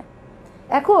দিকে নামায়।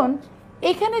 এখন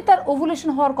এখানে তার ওভুলেশন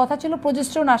হওয়ার কথা ছিল,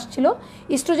 প্রোজেস্টেরন আসছিল,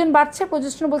 ইস্ট্রোজেন বাড়ছে,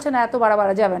 প্রোজেস্টেরন বলছে না এত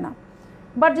বাড়া যাবে না।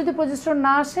 বাট যদি প্রোজেস্টেরন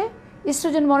না আসে,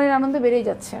 ইস্ট্রোজেন মনের আনন্দে বেড়েই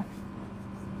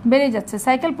যাচ্ছে,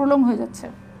 সাইকেল প্রলং হয়ে যাচ্ছে।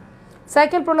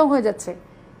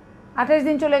 28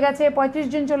 দিন চলে গেছে, 35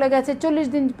 দিন চলে গেছে, 40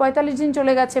 দিন, 45 দিন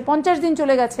চলে গেছে, 50 দিন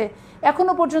চলে গেছে,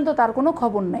 এখনও পর্যন্ত তার কোনো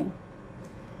খবর নাই।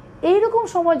 এইরকম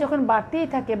সময় যখন বাড়তেই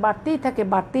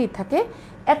থাকে,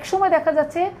 এক সময় দেখা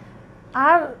যাচ্ছে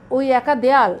আর ওই একা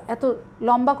দেয়াল এত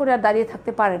লম্বা করে আর দাঁড়িয়ে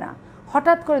থাকতে পারে না,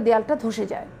 হঠাৎ করে দেয়ালটা ধসে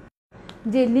যায়।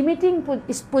 যে লিমিটিং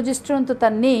প্রোজেস্টেরন তো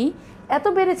তার নেই, এত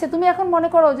বেড়েছে। তুমি এখন মনে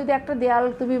করো যদি একটা দেয়াল,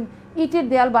 তুমি ইটের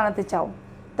দেয়াল বানাতে চাও,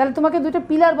 তাহলে তোমাকে দুটো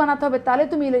পিলার বানাতে হবে, তাহলে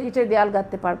তুমি ইটের দেয়াল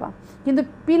গাঁথতে পারবা। কিন্তু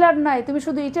পিলার নাই, তুমি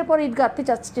শুধু ইটের পরে ইট গাঁথতে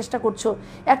চেষ্টা করছো,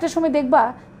 একটা সময় দেখবা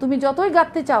তুমি যতই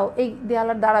গাঁথতে চাও এই দেয়াল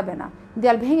আর দাঁড়াবে না,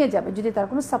 দেয়াল ভেঙে যাবে যদি তার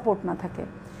কোনো সাপোর্ট না থাকে।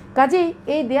 কাজেই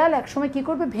এই দেয়াল একসময় কী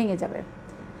করবে, ভেঙে যাবে।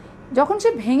 যখন সে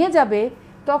ভেঙে যাবে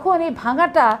তখন এই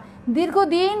ভাঙাটা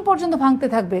দীর্ঘদিন পর্যন্ত ভাঙতে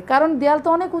থাকবে, কারণ দেয়াল তো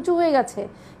অনেক উঁচু হয়ে গেছে,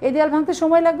 এই দেয়াল ভাঙতে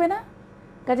সময় লাগবে না।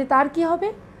 কাজে তার কি হবে,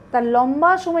 তার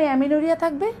লম্বা সময় অ্যামিনোরিয়া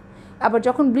থাকবে। আবার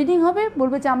যখন ব্লিডিং হবে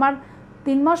বলবে যে আমার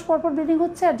 3 মাস পর পর ব্লিডিং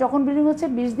হচ্ছে, আর যখন ব্লিডিং হচ্ছে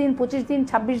 20 দিন, 25 দিন,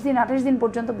 26 দিন, 28 দিন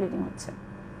পর্যন্ত ব্লিডিং হচ্ছে।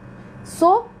 সো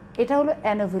এটা হলো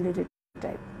অ্যানোভুলেটেড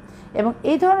টাইপ। এবং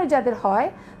এই ধরনের যাদের হয়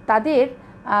তাদের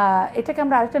এটাকে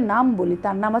আমরা আরেকটা নাম বলি,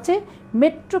 তার নাম আছে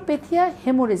মেট্রোপ্যাথিয়া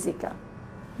হেমোরেজিকা।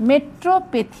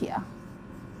 মেট্রোপ্যাথিয়া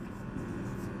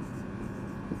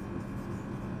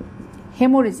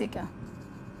হেমোরেজিকা।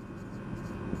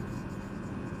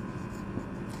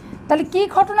 তাহলে কী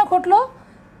ঘটনা ঘটলো,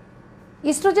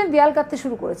 ইস্ট্রোজেন দেয়াল কাটতে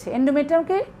শুরু করেছে,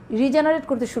 এন্ডোমেট্রিয়ামকে রিজেনারেট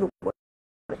করতে শুরু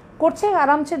করছে,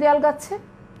 আরামসে দেয়াল গাচ্ছে,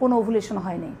 কোনো ওভুলেশন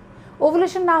হয়নি।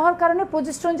 ওভুলেশন না হওয়ার কারণে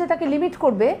প্রজেস্টেরন যে তাকে লিমিট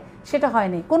করবে সেটা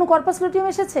হয়নি। কোনো কর্পাস লুটিয়াম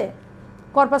এসেছে,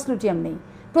 কর্পাস লুটিয়াম নেই,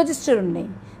 প্রজেস্টেরন নেই।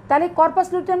 তাহলে কর্পাস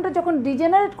লুটিয়ামটা যখন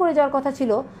ডিজেনারেট করে যাওয়ার কথা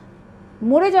ছিল,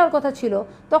 মরে যাওয়ার কথা ছিল,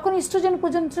 তখন ইস্ট্রোজেন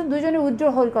প্রজেস্টেরন দুজনে উইথড্র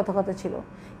হওয়ার কথা ছিল।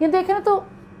 কিন্তু এখানে তো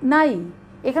নাই,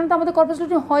 এখানে তো আমাদের কর্পাস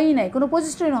লুটিয়াম হয়ই নাই, কোনো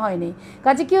প্রজেস্টেরন হয়নি।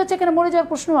 কাজে কী হচ্ছে, এখানে মরে যাওয়ার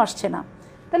প্রশ্নও আসছে না।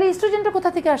 তাহলে ইস্ট্রোজেনটা কোথা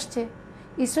থেকে আসছে,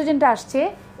 ইস্ট্রোজেনটা আসছে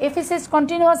এফএসএস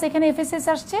কন্টিনিউয়াস, এখানে এফএসএস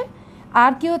আসছে।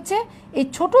 আর কি হচ্ছে, এই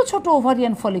ছোট ছোট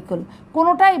ওভারিয়ান ফলিকল,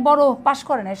 কোনোটাই বড় পাস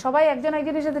করে নাই, সবাই একজন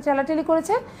একজনের সাথে ঠেলাঠেলি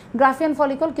করেছে। গ্রাফিয়ান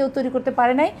ফলিকল কেউ তৈরি করতে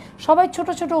পারে নাই, সবাই ছোট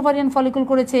ছোট ওভারিয়ান ফলিকল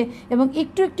করেছে এবং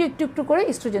একটু একটু একটু একটু করে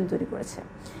ইস্ট্রোজেন তৈরি করেছে,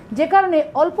 যে কারণে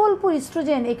অল্প অল্প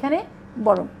ইস্ট্রোজেন এখানে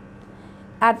বড়।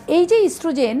 আর এই যে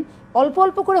ইস্ট্রোজেন অল্প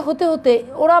অল্প করে হতে হতে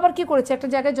ওরা আবার কী করেছে, একটা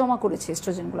জায়গায় জমা করেছে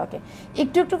ইস্ট্রোজেনগুলোকে,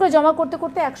 একটু একটু করে জমা করতে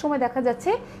করতে একসময় দেখা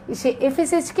যাচ্ছে সে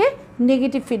এফএসএইচকে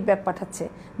নেগেটিভ ফিডব্যাক পাঠাচ্ছে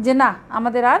যে না,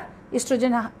 আমাদের আর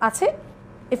ইস্ট্রোজেন আছে,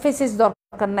 এফএসএইচ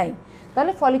দরকার নাই।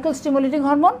 তাহলে ফলিকল স্টিমুলেটিং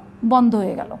হরমোন বন্ধ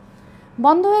হয়ে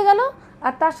গেল।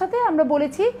 আর তার সাথে আমরা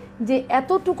বলেছি যে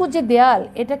এতটুকু যে দেয়াল,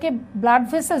 এটাকে ব্লাড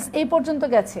ভেসেলস এই পর্যন্ত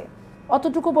গেছে,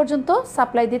 অতটুকু পর্যন্ত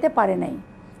সাপ্লাই দিতে পারে নাই।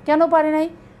 কেন পারে নাই,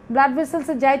 ব্লাড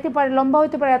ভেসেলসে যাইতে পারে, লম্বা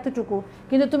হইতে পারে এতটুকু,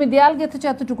 কিন্তু তুমি দেয়াল গেঁথেছো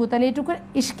এতটুকু, তাহলে এইটুকুর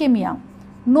ischaemia,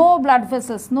 no blood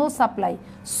vessels, no supply.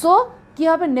 So কী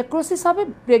হবে, নেক্রোসিস হবে,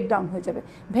 ব্রেকডাউন হয়ে যাবে,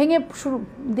 ভেঙে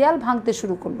দেয়াল ভাঙতে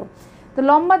শুরু করলো। তো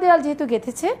লম্বা দেয়াল যেহেতু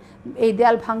গেঁথেছে, এই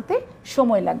দেয়াল ভাঙতে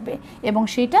সময় লাগবে, এবং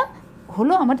সেইটা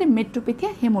হলো আমাদের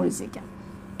মেট্রোপ্যাথিয়া হেমোরেজিকা।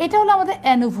 এটা হলো আমাদের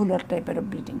অ্যানোভুলার টাইপের অফ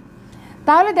ব্লিডিং।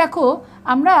 তাহলে দেখো,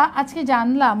 আমরা আজকে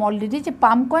জানলাম অলরেডি যে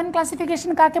পাম্প কয়েন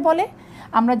ক্লাসিফিকেশন কাকে বলে,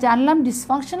 আমরা জানলাম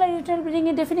ডিসফাংশনাল ইউটেরাইন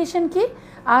ব্লিডিংয়ের ডেফিনেশন কি,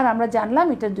 আর আমরা জানলাম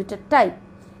এটার দুইটা টাইপ,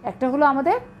 একটা হলো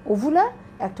আমাদের ওভুলার,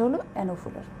 একটা হলো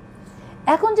অ্যানোভুলার।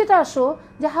 এখন যেটা আসো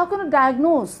যে how can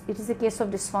diagnose it is a case of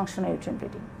dysfunctional uterine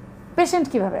bleeding, patient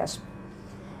কীভাবে আসবে।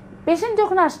 পেশেন্ট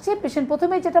যখন আসছে, পেশেন্ট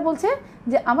প্রথমেই যেটা বলছে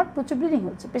যে আমার প্রচুর ব্লিডিং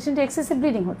হচ্ছে, পেশেন্টের এক্সেসিভ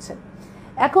ব্লিডিং হচ্ছে।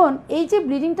 এখন এই যে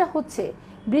ব্লিডিংটা হচ্ছে,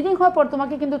 ব্লিডিং হওয়ার পর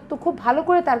তোমাকে কিন্তু খুব ভালো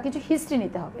করে তার কিছু হিস্ট্রি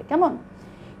নিতে হবে। কেমন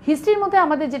হিস্ট্রির মধ্যে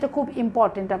আমাদের যেটা খুব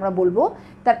ইম্পর্টেন্ট আমরা বলবো,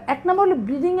 তার 1 নম্বর হলো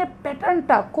ব্লিডিংয়ের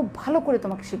প্যাটার্নটা খুব ভালো করে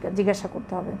তোমাকে জিজ্ঞাসা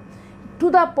করতে হবে, টু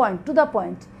দ্য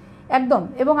পয়েন্ট একদম।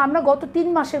 এবং আমরা গত 3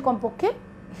 মাসের কমপক্ষে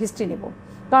হিস্ট্রি নেব,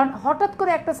 কারণ হঠাৎ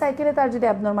করে একটা সাইকেলে তার যদি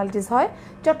অ্যাবনর্মালিটিস হয়,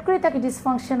 চট করে তাকে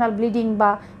ডিসফাংশনাল ব্লিডিং বা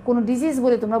কোনো ডিজিজ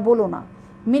বলে তোমরা বলো না,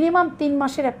 মিনিমাম 3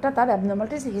 মাসের একটা তার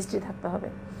অ্যাবনর্মালিটিস হিস্ট্রি থাকতে হবে।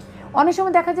 অনেক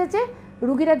সময় দেখা যায় যে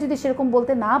রুগীরা যদি সেরকম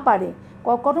বলতে না পারে,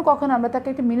 কখনো আমরা তাকে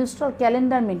একটা মিনস্ট্রাল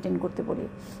ক্যালেন্ডার মেনটেন করতে বলি,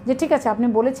 যে ঠিক আছে আপনি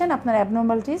বলেছেন আপনার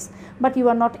abnormalities, but you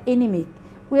are not anaemic,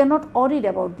 we are not অরিড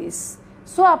about this.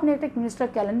 So আপনি একটা মিনস্ট্রাল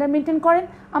ক্যালেন্ডার মেনটেন করেন,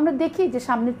 আমরা দেখি যে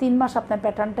সামনের 3 মাস আপনার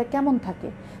প্যাটার্নটা কেমন থাকে।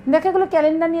 দেখা গেলো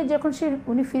ক্যালেন্ডার নিয়ে যখন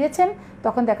উনি ফিরেছেন,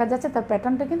 তখন দেখা যাচ্ছে তার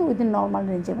প্যাটার্নটা কিন্তু উইদিন নর্মাল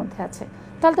রেঞ্জের মধ্যে আছে,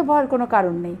 তাহলে তো ভয়ের কোনো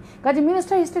কারণ নেই। কাজে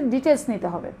মিনস্ট্রাল হিস্ট্রির ডিটেলস নিতে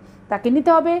হবে, তাকে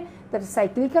নিতে হবে তার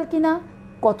সাইক্লিক্যাল কিনা,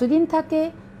 কতদিন থাকে,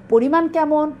 পরিমাণ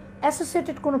কেমন,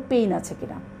 অ্যাসোসিয়েটেড কোনো পেইন আছে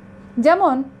কিনা।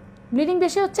 যেমন ব্লিডিং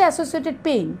বেশি হচ্ছে, অ্যাসোসিয়েটেড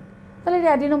পেইন, তাহলে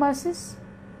অ্যাডিনোমায়োসিস।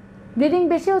 ব্লিডিং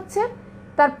বেশি হচ্ছে,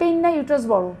 তার পেইন নাই, ইউটারাস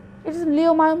বড়, ইট ইজ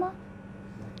লিওমায়োমা।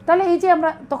 তাহলে এই যে আমরা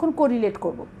তখন কোরিলেট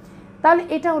করব, তাহলে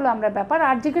এটা হলো আমরা ব্যাপার।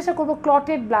 আর জিজ্ঞাসা করবো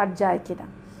ক্লটেড ব্লাড যায় কিনা,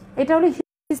 এটা হলো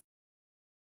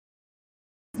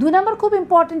 2 নম্বর খুব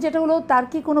ইম্পর্টেন্ট, যেটা হলো তার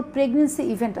কি কোনো প্রেগনেন্সি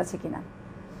ইভেন্ট আছে কিনা।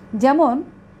 যেমন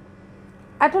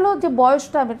এটা হলো যে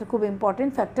বয়সটা, এটা খুব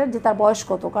ইম্পর্টেন্ট ফ্যাক্টর, যে তার বয়স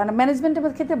কত, কারণ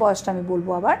ম্যানেজমেন্টের ক্ষেত্রে বয়সটা আমি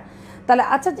বলবো আবার। তাহলে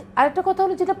আচ্ছা, আরেকটা কথা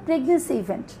হলো যেটা প্রেগনেন্সি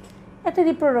ইভেন্ট, একটা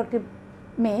রিপ্রোডাক্টিভ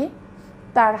মেয়ে,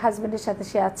 তার হাজব্যান্ডের সাথে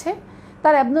সে আছে,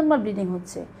 তার অ্যাবনর্মাল ব্লিডিং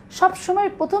হচ্ছে, সবসময়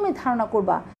প্রথমেই ধারণা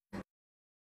করবা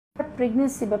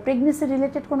প্রেগনেন্সি বা প্রেগনেন্সি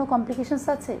রিলেটেড কোনো কমপ্লিকেশনস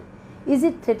আছে। Is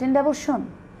it threatened abortion,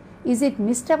 is it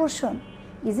missed abortion,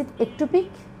 is it ectopic,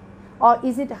 or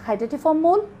is it হাইড্রেটিফর্ম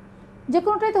মোল, যে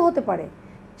কোনোটাই তো হতে পারে।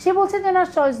 সে বলছে যে না,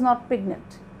 show is not pregnant,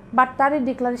 but তার এই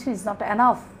ডিক্লারেশন ইজ নট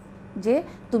এনাফ যে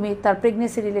তুমি তার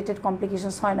প্রেগনেন্সি রিলেটেড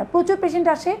কমপ্লিকেশনস হয় না। প্রচুর পেশেন্ট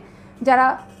আসে যারা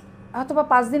হয়তো বা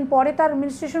 5 দিন পরে তার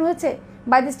মেনস্ট্রুয়েশন হয়েছে,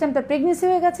 বাই দিস টাইম তার প্রেগনেন্সি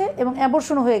হয়ে গেছে এবং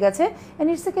অ্যাবর্শনও হয়ে গেছে, and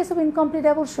it's a case of incomplete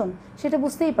abortion, সেটা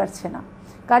বুঝতেই পারছে না।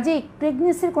 কাজেই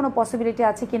প্রেগনেন্সির কোনো পসিবিলিটি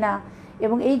আছে কি না,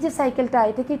 এবং এই যে সাইকেলটা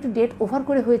এটা কি একটু ডেট ওভার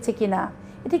করে হয়েছে কি না,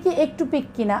 এটা কি একটু পিক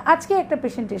কি না। আজকে একটা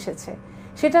পেশেন্ট এসেছে,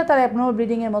 সেটা তার অ্যাবনর্মাল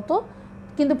ব্লিডিংয়ের মতো,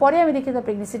 কিন্তু পরে আমি দেখি তার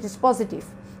প্রেগনেন্সি ইজ পজিটিভ,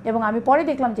 এবং আমি পরে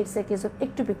দেখলাম যে it's a case of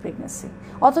একটুপিক pregnancy,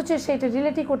 অথচ সে এটা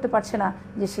রিলেটই করতে পারছে না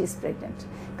যে সে ইজ প্রেগনেন্ট।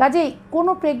 কাজেই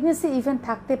কোনো প্রেগনেন্সি ইভেন্ট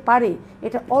থাকতে পারে,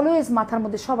 এটা অলওয়েজ মাথার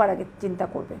মধ্যে সবার আগে চিন্তা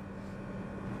করবে।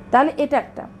 তাহলে এটা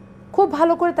একটা খুব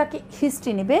ভালো করে তাকে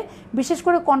হিস্ট্রি নেবে, বিশেষ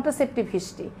করে কন্ট্রাসেপটিভ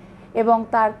হিস্ট্রি, এবং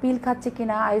তার পিল খাচ্ছে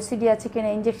কিনা, আইওসিডি আছে কিনা,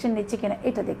 ইঞ্জেকশন নিচ্ছে কিনা,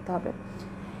 এটা দেখতে হবে।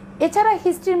 এছাড়া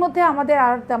হিস্ট্রির মধ্যে আমাদের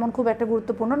আর তেমন খুব একটা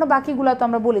গুরুত্বপূর্ণ না, বাকিগুলো তো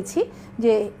আমরা বলেছি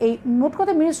যে এই মোট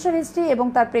কথা মিনিস্ট্রাল হিস্ট্রি এবং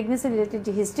তার প্রেগনেন্সি রিলেটেড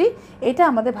যে হিস্ট্রি, এটা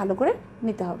আমাদের ভালো করে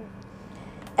নিতে হবে।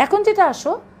 এখন যেটা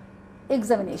আসো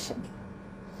এক্সামিনেশন।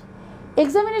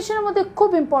 এক্সামিনেশনের মধ্যে খুব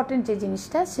ইম্পর্টেন্ট যে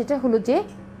জিনিসটা, সেটা হলো যে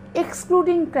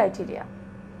এক্সক্লুডিং ক্রাইটেরিয়া।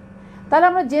 তাহলে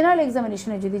আমরা জেনারেল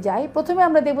এক্সামিনেশনে যদি যাই, প্রথমে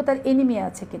আমরা দেখব তার এনিমিয়া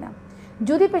আছে কিনা।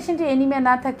 যদি পেশেন্টের এনিমিয়া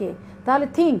না থাকে, তাহলে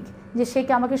থিঙ্ক যে সে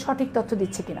কি আমাকে সঠিক তথ্য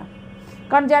দিচ্ছে কিনা,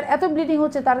 কারণ যার এত ব্লিডিং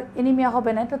হচ্ছে তার এনিমিয়া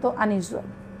হবে না, এটা তো আনইউজুয়াল।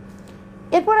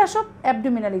 এরপর আসো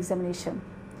অ্যাবডোমিনাল এক্সামিনেশন।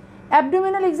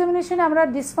 অ্যাবডোমিনাল এক্সামিনেশনে আমরা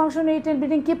ডিসফাংশনাল ইউটেরাইন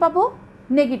ব্লিডিং কী পাবো?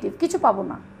 নেগেটিভ, কিছু পাবো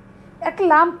না। একটা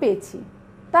লাম্প পেয়েছি,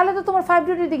 তাহলে তো তোমার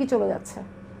ফাইব্রয়েডের দিকে চলে যাচ্ছে।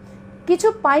 কিছু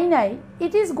পাই নাই,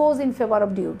 it is goes in favour of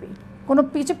ডিউবি। কোনো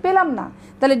কিছু পেলাম না,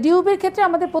 তাহলে ডিউবির ক্ষেত্রে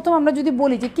আমাদের প্রথম আমরা যদি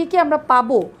বলি যে কী কী আমরা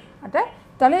পাবো, এটা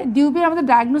তাহলে ডিউবির আমাদের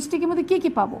ডায়াগনোস্টিকের মধ্যে কী কী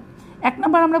পাবো। 1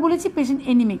 নম্বর আমরা বলেছি পেশেন্ট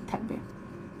এনিমিক থাকবে।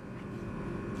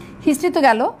 হিস্ট্রি তো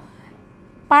গেল।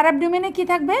 পার অ্যাবডোমেনে কী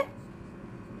থাকবে?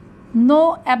 নো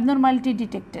অ্যাবনর্মালিটি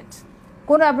ডিটেক্টেড,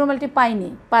 কোনো অ্যাবনর্মালিটি পাইনি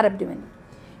পার অ্যাবডোমেনে।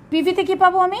 পিভিতে কী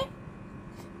পাবো আমি?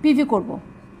 পিভি করব,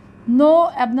 নো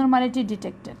অ্যাবনর্মালিটি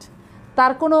ডিটেক্টেড,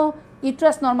 তার কোনো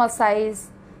ইউট্রাস নর্মাল সাইজ,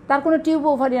 তার কোনো টিউব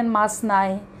ওভারিয়ান মাস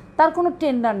নাই, তার কোনো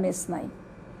টেন্ডারনেস নাই।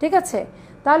 ঠিক আছে,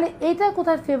 তাহলে এইটা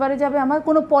কোথায় ফেভারে যাবে? আমার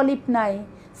কোনো পলিপ নাই,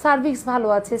 সার্ভিক্স ভালো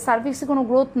আছে, সার্ভিক্সে কোনো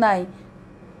গ্রোথ নাই,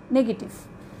 নেগেটিভ।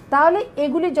 তাহলে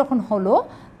এগুলি যখন হলো,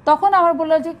 তখন আমার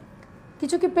বললো যে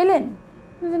কিছু কি পেলেন?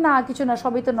 না, কিছু না,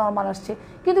 সবই তো নর্মাল আসছে,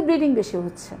 কিন্তু ব্লিডিং বেশি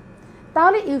হচ্ছে।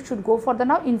 তাহলে you should go for the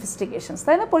now investigations,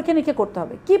 তাই না? পরীক্ষা নিরীক্ষা করতে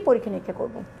হবে। কি পরীক্ষা নিরীক্ষা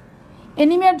করবো?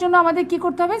 এনিমিয়ার জন্য আমাদের কি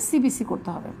করতে হবে? সিবিসি করতে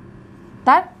হবে,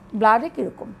 তার ব্লাডে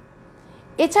কীরকম।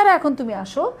 এছাড়া এখন তুমি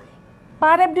আসো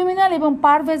পার অ্যাবডোমিনাল এবং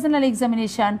পার ভেজানাল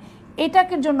এক্সামিনেশান।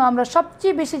 এটাকে জন্য আমরা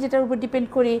সবচেয়ে বেশি যেটার উপর ডিপেন্ড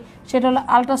করি সেটা হলো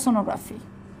আলট্রাসোনোগ্রাফি।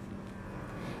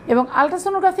 এবং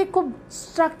আলট্রাসোনোগ্রাফি খুব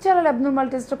স্ট্রাকচারাল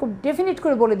অ্যাবনর্মালিটিসটা খুব ডেফিনিট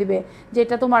করে বলে দিবে যে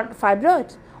এটা তোমার ফাইব্রয়েড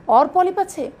অর পলিপ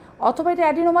আছে, অথবা এটা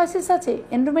অ্যাডিনোমাইসিস আছে,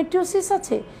 এন্ডোমেট্রিওসিস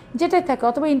আছে, যেটাই থাকে,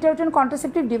 অথবা ইন্টারউটেরাইন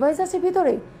কন্ট্রাসেপটিভ ডিভাইস আছে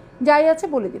ভিতরে, যাই আছে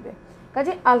বলে দিবে।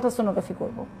 কাজে আলট্রাসোনোগ্রাফি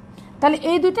করব। তাহলে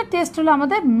এই দুইটা টেস্ট হলো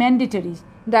আমাদের ম্যান্ডেটরি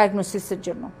ডায়াগনোসিসের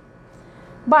জন্য।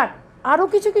 বাট আরও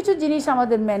কিছু কিছু জিনিস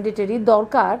আমাদের ম্যান্ডেটরি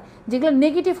দরকার, যেগুলো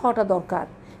নেগেটিভ হওয়াটা দরকার।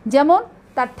 যেমন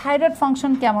তার থাইরয়েড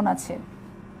ফাংশন কেমন আছে।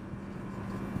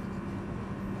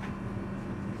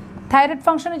 থাইরয়েড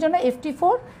ফাংশনের জন্য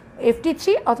FT4, FT3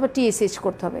 অথবা TSH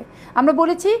করতে হবে। আমরা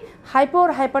বলেছি হাইপো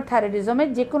আর হাইপার থাইরয়েডিজমের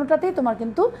যে কোনোটাতেই তোমার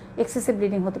কিন্তু এক্সেসিভ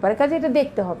ব্লিডিং হতে পারে, কাজে এটা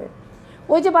দেখতে হবে।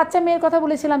 ওই যে বাচ্চা মেয়ের কথা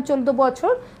বলেছিলাম 14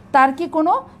 বছর, তার কি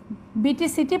কোনো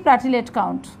BTCT প্লাটিলেট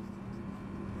কাউন্ট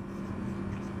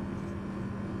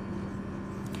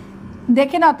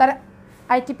দেখে নাও, তার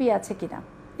ITP আছে কিনা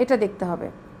এটা দেখতে হবে।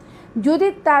 যদি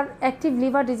তার অ্যাক্টিভ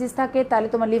লিভার ডিজিজ থাকে, তাহলে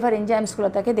তোমার লিভার এনজাইমসগুলো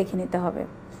তাকে দেখে নিতে হবে।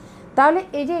 তাহলে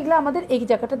এই যে এগুলো আমাদের এই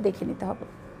জায়গাটা দেখে নিতে হবে।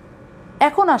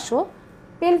 এখন আসো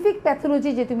পেলভিক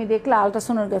প্যাথোলজি, যে তুমি দেখলে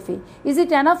ultrasonography, is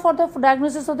it enough for the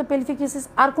diagnosis of the pelvic disease?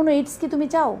 আর কোনো এইডস কি তুমি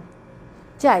চাও?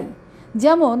 চাই।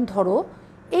 যেমন ধরো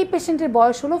এই পেশেন্টের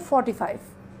বয়স হলো 45,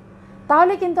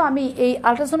 তাহলে কিন্তু আমি এই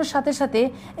আলট্রাসোনোর সাথে সাথে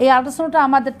এই আলট্রাসোনোটা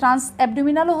আমাদের ট্রান্স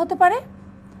অ্যাবডোমিনালও হতে পারে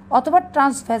অথবা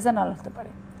ট্রান্সভেজানাল হতে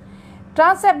পারে।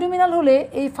 ট্রান্স অ্যাবডোমিনাল হলে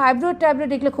এই ফাইব্রয়েড ট্যাবলেট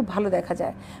দেখলে খুব ভালো দেখা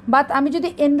যায়, বাট আমি যদি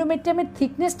এন্ডোমেট্রিয়ামের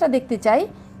থিকনেসটা দেখতে চাই,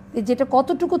 যেটা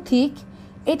কতটুকু থিক,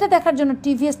 এটা দেখার জন্য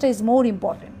TVSটা ইজ মোর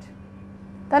ইম্পর্ট্যান্ট।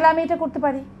 তাহলে আমি এটা করতে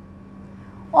পারি।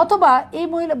 অথবা এই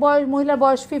মহিলার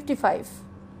বয়স 55,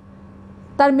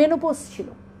 তার মেনোপজ ছিল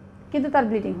কিন্তু তার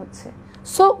ব্লিডিং হচ্ছে,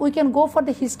 so we can go for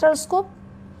the হিস্টারোস্কোপ,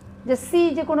 যে সি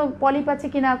যে কোনো পলিপ আছে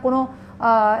কিনা, কোনো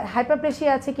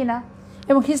হাইপারপ্লেসিয়া আছে কিনা,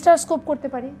 এবং হিস্টারোস্কোপ করতে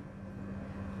পারি।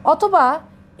 অথবা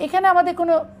এখানে আমাদের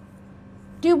কোনো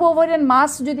টিউব ওভারিয়ান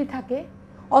মাস যদি থাকে,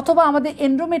 অথবা আমাদের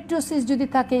এন্ডোমেট্রিওসিস যদি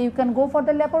থাকে, you can go for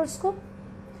the laparoscope.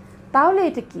 তাহলে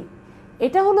এটা কি?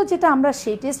 এটা হলো যেটা আমরা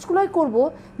সেই টেস্টগুলোই করব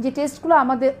যে টেস্টগুলো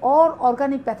আমাদের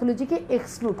অর্গানিক প্যাথোলজিকে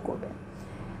এক্সক্লুড করবে।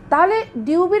 তাহলে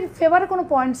ডিউবির ফেভারে কোনো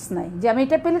পয়েন্টস নাই যে আমি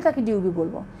এটা পেলে তাকে ডিউবি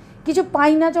বলবো, কিছু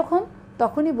পাই না যখন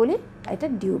তখনই বলি এটা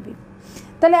ডিউবি।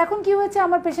 তাহলে এখন কি হয়েছে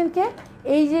আমার পেশেন্টকে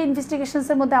এই যে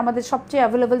ইনভেস্টিগেশনসের মধ্যে আমাদের সবচেয়ে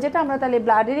অ্যাভেলেবল যেটা আমরা তাহলে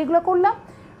ব্লাডের এগুলো করলাম,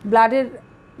 ব্লাডের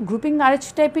গ্রুপিং আরএইচ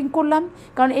টাইপিং করলাম,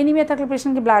 কারণ এনিমিয়া থাকলে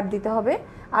পেশেন্টকে ব্লাড দিতে হবে,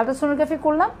 আলট্রাসোনোগ্রাফি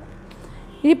করলাম,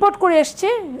 রিপোর্ট করে এসছে,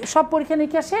 সব পরীক্ষা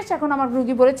নিরীক্ষা শেষ। এখন আমার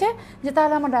রুগী বলেছে যে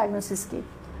তাহলে আমার ডায়াগনোসিস কী?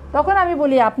 তখন আমি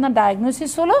বলি আপনার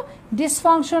ডায়াগনোসিস হলো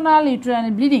ডিসফাংশনাল ইউটেরাইন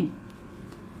ব্লিডিং।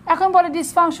 এখন বলে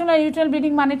ডিসফাংশনাল ইউটেরাইন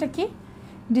ব্লিডিং মানেটা কি?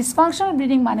 ডিসফাংশনাল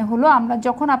ব্লিডিং মানে হলো আমরা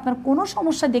যখন আপনার কোনো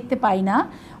সমস্যা দেখতে পাই না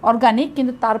অর্গানিক,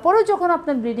 কিন্তু তারপরেও যখন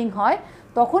আপনার ব্লিডিং হয়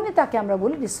তখনই তাকে আমরা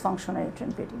বলি ডিসফাংশনাল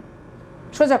ইউটেরাইন ব্লিডিং।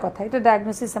 সোজা কথা, এটা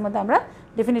ডায়াগনোসিসের মধ্যে আমরা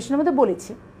ডেফিনেশনের মধ্যে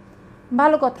বলেছি।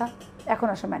 ভালো কথা। এখন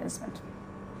আসা ম্যানেজমেন্ট।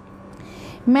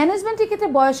 ম্যানেজমেন্টের ক্ষেত্রে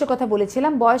বয়সের কথা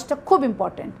বলেছিলাম, বয়সটা খুব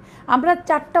ইম্পর্টেন্ট। আমরা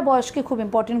 4টা বয়সকে খুব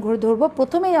ইম্পর্টেন্ট ঘুরে ধরবো।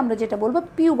 প্রথমেই আমরা যেটা বলবো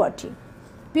পিউবার্টি।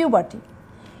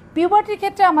 পিউবার্টির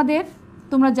ক্ষেত্রে আমাদের,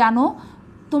 তোমরা জানো,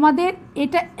 তোমাদের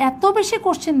এটা এত বেশি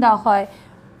কোশ্চেন দেওয়া হয়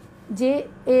যে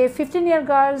এ 15-year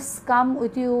girls come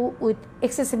with you with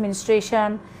excessive menstruation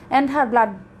and her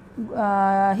blood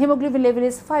hemoglobin level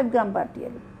is 5 gram per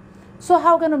dl. So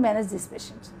how can you manage this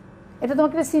patient? এটা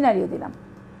তোমাকে একটা সিনারিও দিলাম।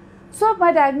 So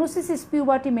my diagnosis is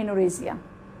puberty menorrhagia.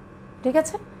 ঠিক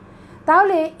আছে?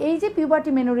 তাহলে এই যে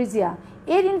puberty menorrhagia,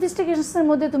 এর ইনভেস্টিগেশনের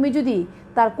মধ্যে তুমি যদি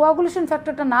তার কোয়াগুলেশন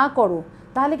ফ্যাক্টরটা না করো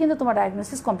তাহলে কিন্তু তোমার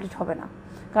ডায়াগনোসিস কমপ্লিট হবে না,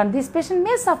 কারণ this patient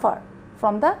May suffer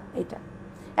from the এটা।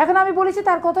 এখন আমি বলেছি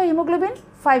তার কত হিমোগ্লোবিন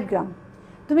 5 গ্রাম।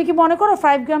 তুমি কি মনে করো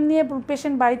 5 গ্রাম নিয়ে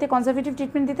পেশেন্ট বাড়িতে কনজারভেটিভ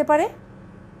ট্রিটমেন্ট দিতে পারে?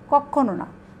 কখনো না।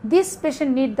 This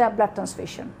patient need the blood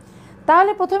transfusion.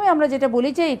 তাহলে প্রথমে আমরা যেটা বলি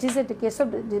যে it is a case of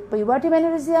puberty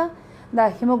menorrhagia, the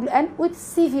haemoglobin and with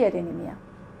severe anaemia.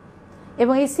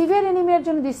 এবং এই সিভিয়ার এনিমিয়ার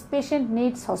জন্য this patient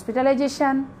needs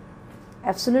hospitalisation,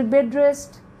 absolute bed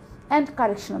rest and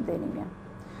correction of the anaemia.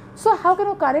 So how can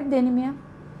you correct the anaemia?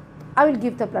 I will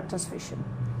give the blood transfusion.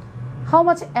 How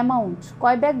much amount,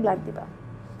 কয় bag blood দিবা?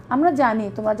 আমরা জানি,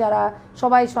 তোমরা যারা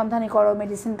সবাই সন্ধানী করো,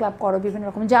 মেডিসিন ক্লাব করো, বিভিন্ন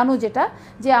রকম জানো যেটা,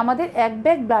 যে আমাদের 1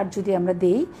 ব্যাগ ব্লাড যদি আমরা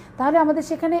দেই তাহলে আমাদের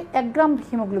সেখানে 1 গ্রাম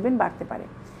হিমোগ্লোবিন বাড়তে পারে।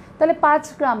 তাহলে 5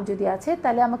 গ্রাম যদি আছে,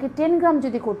 তাহলে আমাকে 10 গ্রাম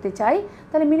যদি করতে চাই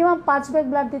তাহলে মিনিমাম 5 ব্যাগ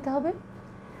ব্লাড দিতে হবে।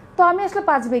 তো আমি আসলে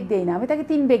 5 ব্যাগ দিই না, আমি তাকে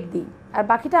 3 ব্যাগ দিই, আর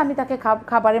বাকিটা আমি তাকে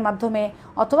খাবারের মাধ্যমে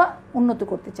অথবা উন্নত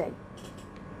করতে চাই।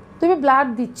 তুমি ব্লাড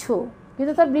দিচ্ছ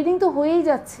কিন্তু তার ব্লিডিং তো হয়েই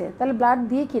যাচ্ছে, তাহলে ব্লাড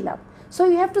দিয়ে কী লাভ? So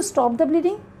you have to stop the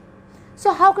bleeding. So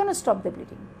how can you stop the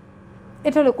bleeding?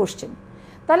 এটা হলো কোশ্চেন।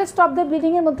 তাহলে স্টপ দ্য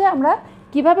ব্লিডিংয়ের মধ্যে আমরা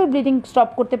কীভাবে ব্লিডিং স্টপ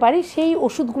করতে পারি সেই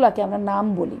ওষুধগুলোকে আমরা নাম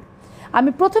বলি। আমি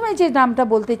প্রথমে যে নামটা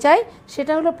বলতে চাই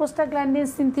সেটা হলো prostaglandin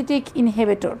synthetic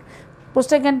inhibitor.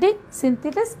 Prostaglandin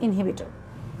synthetase inhibitor,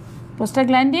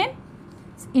 prostaglandin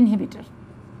inhibitor.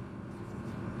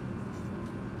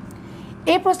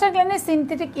 এই প্রোস্টাগ্ল্যান্ডিন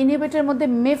সিনথেটিক ইনহিবিটরের মধ্যে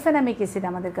মেফেনামিক অ্যাসিড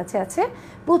আমাদের কাছে আছে,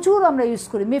 প্রচুর আমরা ইউজ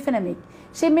করি মেফেনামিক।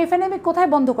 সেই মেফেনামিক কোথায়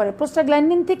বন্ধ করে?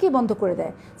 প্রোস্টাগ্ল্যান্ডিন থেকেই বন্ধ করে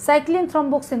দেয়, সাইক্লিন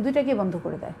থ্রম্বোক্সিন দুইটাকেই বন্ধ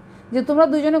করে দেয়। যে তোমরা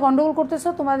দুজনে গন্ডগোল করতেছো,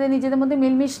 তোমাদের নিজেদের মধ্যে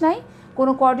মিলমিশ নাই,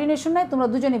 কোনো কোঅর্ডিনেশন নাই, তোমরা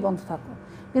দুজনেই বন্ধ থাকো।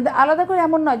 কিন্তু আলাদা করে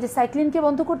এমন নয় যে সাইক্লিনকে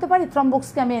বন্ধ করতে পারি,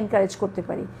 থ্রম্বোক্সকে আমি এনকারেজ করতে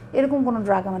পারি, এরকম কোনো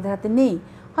ড্রাগ আমাদের হাতে নেই।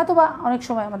 হয়তো বা অনেক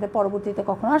সময় আমাদের পরবর্তীতে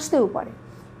কখনো আসতেও পারে।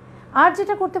 আর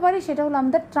যেটা করতে পারি সেটা হলো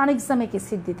আমাদের ট্রানএক্সামিক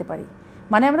অ্যাসিড দিতে পারি,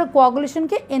 মানে আমরা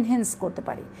কোয়াগুলেশনকে এনহ্যান্স করতে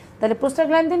পারি। তাহলে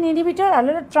প্রোস্টাগ্ল্যান্ডিন ইনহিবিটর আর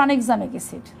হলো ট্রানএক্সামিক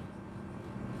অ্যাসিড,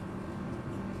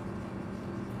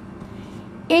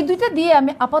 এই দুইটা দিয়ে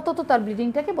আমি আপাতত তার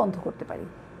ব্লিডিংটাকে বন্ধ করতে পারি।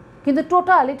 কিন্তু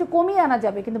টোটাল একটু কমিয়ে আনা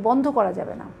যাবে, কিন্তু বন্ধ করা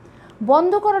যাবে না।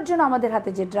 বন্ধ করার জন্য আমাদের হাতে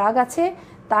যে ড্রাগ আছে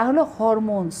তা হলো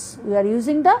hormones. We are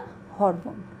using the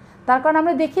hormone. তার কারণ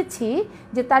আমরা দেখেছি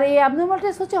যে তার এই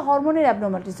অ্যাবনর্মালিটিস হচ্ছে হরমোনের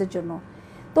অ্যাবনর্মালিটিসের জন্য।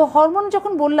 তো হরমোন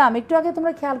যখন বললাম, একটু আগে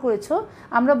তোমরা খেয়াল করেছো,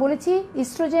 আমরা বলেছি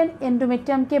ইস্ট্রোজেন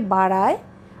এন্ডোমেট্রিয়ামকে বাড়ায়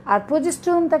আর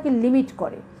প্রোজেস্টেরন তাকে লিমিট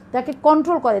করে, তাকে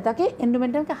কন্ট্রোল করে, তাকে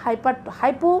এন্ডোমেট্রিয়ামকে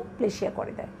হাইপোপ্লেসিয়া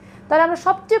করে দেয়। তাহলে আমরা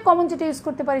সবচেয়ে কমন যেটা ইউজ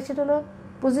করতে পারি সেটা হলো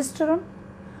প্রোজেস্টেরন।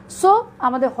 সো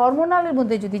আমাদের হরমোনালের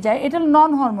মধ্যে যদি যায়, এটা হলো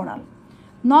নন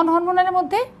হরমোনালের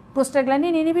মধ্যে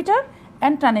প্রোস্টাগ্ল্যান্ডিন ইনহিবিটর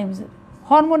অ্যান্ড ট্রানএক্সামিক।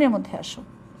 হরমোনের মধ্যে আসো,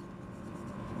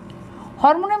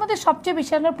 হরমোনের মধ্যে সবচেয়ে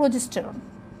বেশি হলো প্রোজেস্টেরন।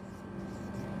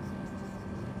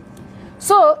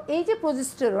 সো এই যে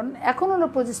প্রোজেস্টেরন, এখন হলো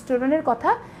প্রোজেস্টেরনের কথা,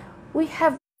 we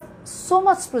have so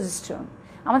much progesterone,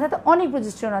 আমাদের হাতে অনেক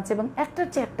প্রোজেস্টেরন আছে এবং একটার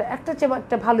চেয়ে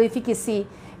একটা ভালো এফিকেসি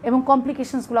এবং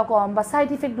কমপ্লিকেশনসগুলো কম বা সাইড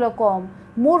ইফেক্টগুলো কম,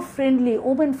 মোর ফ্রেন্ডলি,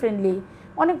 ওমেন ফ্রেন্ডলি।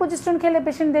 অনেক প্রোজেস্টেরন খেলে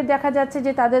পেশেন্টদের দেখা যাচ্ছে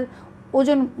যে তাদের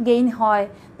ওজন গেইন হয়,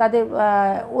 তাদের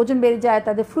ওজন বেড়ে যায়,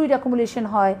 তাদের ফ্লুইড অ্যাকুমুলেশন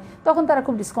হয়, তখন তারা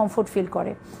খুব ডিসকমফোর্ট ফিল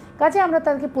করে। কাজে আমরা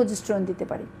তাদেরকে প্রোজেস্টেরন দিতে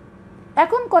পারি।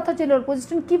 এখন কথা ছিল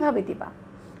প্রোজেস্টেরন কীভাবে দিবা?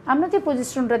 আমরা যে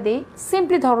প্রোজেস্টেরনটা দিই,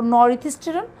 সিম্পলি ধরো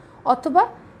নরইথিস্টেরন অথবা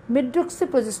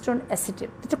মেড্রক্সিপ্রোজেস্টেরন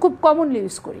অ্যাসিটেট, এটা খুব কমনলি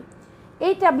ইউজ করি।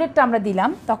 এই ট্যাবলেটটা আমরা দিলাম,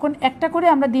 তখন একটা করে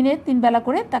আমরা দিনে 3 বেলা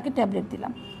করে তাকে ট্যাবলেট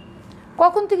দিলাম।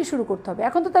 কখন থেকে শুরু করতে হবে?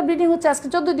 এখন তো তার ব্লিডিং হচ্ছে আজকে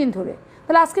 14 দিন ধরে,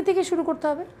 তাহলে আজকে থেকে শুরু করতে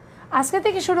হবে। আজকে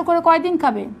থেকে শুরু করে কয়দিন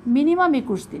খাবে? মিনিমাম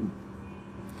 21 দিন।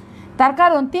 তার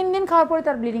কারণ 3 দিন খাওয়ার পরে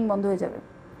তার ব্লিডিং বন্ধ হয়ে যাবে।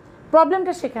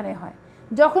 প্রবলেমটা সেখানে হয়,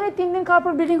 যখনই 3 দিন খাওয়ার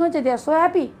পর ব্লিডিং হয়ে যায়, দে আর সো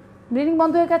হ্যাপি, ব্লিডিং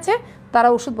বন্ধ হয়ে গেছে, তারা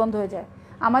ওষুধ বন্ধ হয়ে যায়।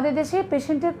 আমাদের দেশে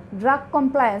পেশেন্টের ড্রাগ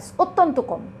কমপ্লায়েন্স অত্যন্ত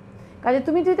কম, কাজে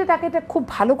তুমি যদি তাকে এটা খুব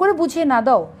ভালো করে বুঝিয়ে না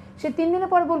দাও, সে 3 দিনের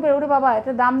পরে বলবে ওরে বাবা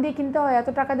এটা দাম দিয়ে কিনতে হয়, এত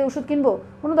টাকা দিয়ে ওষুধ কিনবো,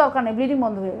 কোনো দরকার নেই, ব্লিডিং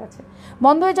বন্ধ হয়ে গেছে।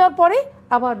 বন্ধ হয়ে যাওয়ার পরে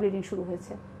আবার ব্লিডিং শুরু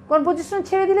হয়েছে, কারণ প্রজেস্টেরন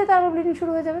ছেড়ে দিলে তার আবার ব্লিডিং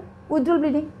শুরু হয়ে যাবে, উইথড্রল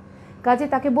ব্লিডিং। কাজে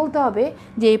তাকে বলতে হবে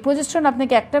যে এই প্রজেস্টেরন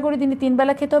আপনাকে একটা করে দিনে 3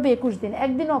 বেলা খেতে হবে 21 দিন,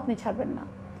 একদিনও আপনি ছাড়বেন না।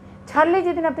 ছাড়লে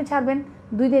যেদিন আপনি ছাড়বেন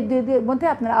 2 দিনের মধ্যে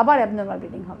আপনার আবার অ্যাবনর্মাল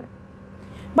ব্লিডিং হবে।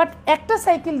 বাট একটা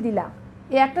সাইকেল দিলা,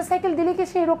 এই একটা সাইকেল দিলে কি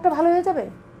সেই রোগটা ভালো হয়ে যাবে?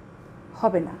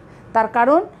 হবে না। তার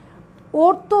কারণ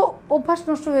ওর তো অভ্যাস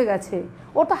নষ্ট হয়ে গেছে,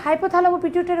 ওর তো হাইপোথ্যালামো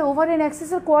পিটিউটারি ওভারিয়ান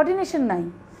অ্যাক্সিসের কোঅর্ডিনেশন নাই।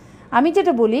 আমি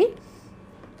যেটা বলি,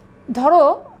 ধরো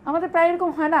আমাদের প্রায় এরকম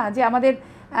হয় না যে আমাদের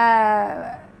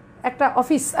একটা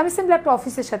অফিস, আমি সিম্পল একটা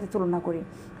অফিসের সাথে তুলনা করি,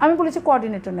 আমি বলেছি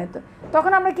কোঅর্ডিনেটর নেই,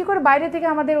 তখন আমরা কী করে বাইরে থেকে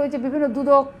আমাদের ওই যে বিভিন্ন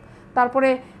দুদক, তারপরে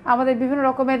আমাদের বিভিন্ন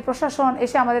রকমের প্রশাসন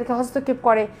এসে আমাদেরকে হস্তক্ষেপ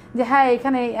করে যে হ্যাঁ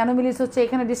এখানে অ্যানোমিলিস হচ্ছে,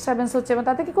 এখানে ডিস্টারবেন্স হচ্ছে, এবং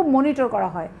তাদেরকে খুব মনিটর করা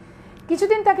হয়।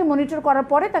 কিছুদিন তাকে মনিটর করার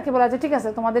পরে তাকে বলা যায় ঠিক আছে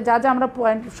তোমাদের যা যা আমরা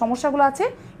সমস্যাগুলো আছে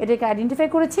এটাকে আইডেন্টিফাই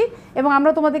করেছি এবং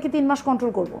আমরা তোমাদেরকে 3 মাস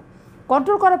কন্ট্রোল করব।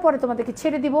 কন্ট্রোল করার পরে তোমাদেরকে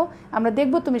ছেড়ে দিব, আমরা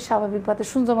দেখব তুমি স্বাভাবিকভাবে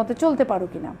সুন্দর মতো চলতে পারো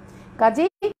কিনা। কাজেই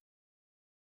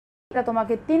এটা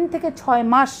তোমাকে 3 থেকে 6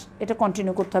 মাস এটা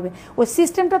কন্টিনিউ করতে হবে। ওই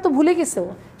সিস্টেমটা তো ভুলে গেছে,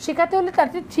 শেখাতে হলে তার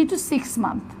 3 to 6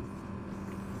 মান্থ।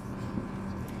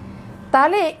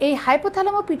 তাহলে এই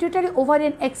হাইপোথ্যালামো পিটুইটারি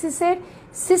ওভারিয়ান অ্যাক্সিসের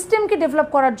সিস্টেমকে ডেভেলপ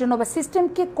করার জন্য বা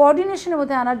সিস্টেমকে কোঅর্ডিনেশনের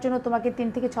মধ্যে আনার জন্য তোমাকে 3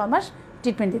 থেকে 6 মাস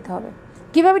ট্রিটমেন্ট দিতে হবে।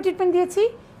 কীভাবে ট্রিটমেন্ট দিয়েছি?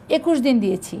 21 দিন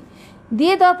দিয়েছি,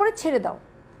 দিয়ে দেওয়ার পরে ছেড়ে দাও,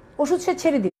 ওষুধ সে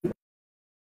ছেড়ে দিবে,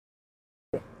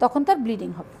 তখন তার ব্লিডিং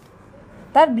হবে,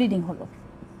 তার ব্লিডিং হলো,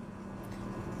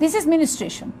 দিস ইজ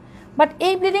মিনিস্ট্রেশন। বাট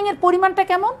এই ব্লিডিংয়ের পরিমাণটা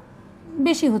কেমন?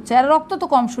 বেশি হচ্ছে, আর রক্ত তো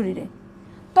কম শরীরে।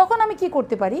 তখন আমি কি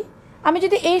করতে পারি? আমি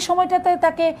যদি এই সময়টাতে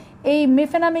তাকে এই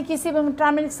মেফেনামিক অ্যাসিড এবং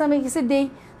ট্রামিক্সামিক অ্যাসিড দেই,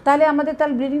 তাহলে আমাদের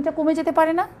তার ব্লিডিংটা কমে যেতে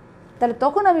পারে না? তাহলে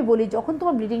তখন আমি বলি যখন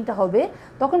তোমার ব্লিডিংটা হবে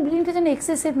তখন ব্লিডিংটা যেন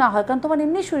এক্সেসিভ না হয়, কারণ তোমার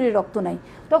এমনি শরীরে রক্ত নাই,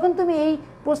 তখন তুমি এই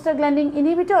প্রোস্টাগ্ল্যান্ডিন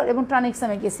ইনহিবিটর এবং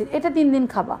ট্রামিক্সামিক অ্যাসিড এটা 3 দিন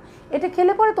খাবা। এটা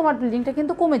খেলে পরে তোমার ব্লিডিংটা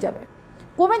কিন্তু কমে যাবে।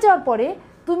 কমে যাওয়ার পরে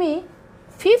তুমি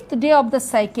 5th day of the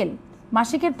cycle,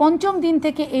 মাসিকের 5ম দিন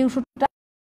থেকে এই ওষুধটা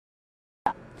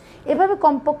এভাবে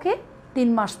কমপক্ষে 3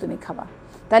 মাস তুমি খাবা।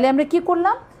 তাহলে আমরা কি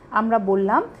করলাম? আমরা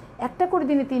বললাম একটা করে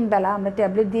দিনে 3 বেলা আমরা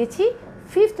ট্যাবলেট দিয়েছি।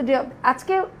 5th ডে,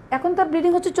 আজকে এখন তার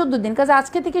ব্লিডিং হচ্ছে 14 দিন, কাজে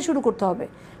আজকে থেকে শুরু করতে হবে,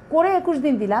 করে 21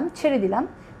 দিন দিলাম, ছেড়ে দিলাম,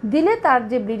 দিলে তার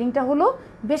যে ব্লিডিংটা হলো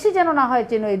বেশি যেন না হয়,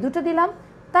 যেন এই 2টা দিলাম,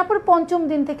 তারপর 5ম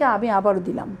দিন থেকে আমি আবারও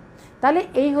দিলাম। তাহলে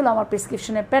এই হলো আমার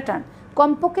প্রেসক্রিপশনের প্যাটার্ন,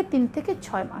 কমপক্ষে 3 থেকে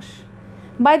 6 মাস।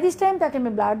 বাই দিস টাইম তাকে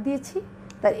আমি ব্লাড দিয়েছি,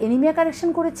 তার এনিমিয়া কারেকশন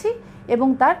করেছি এবং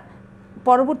তার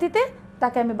পরবর্তীতে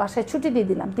তাকে আমি বাসায় ছুটি দিয়ে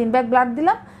দিলাম, 3 ব্যাগ ব্লাড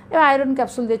দিলাম এবং আয়রন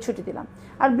ক্যাপসুল দিয়ে ছুটি দিলাম।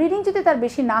 আর ব্লিডিং যদি তার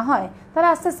বেশি না হয় তাহলে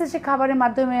আস্তে আস্তে সে খাবারের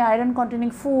মাধ্যমে, আয়রন কন্টেনিং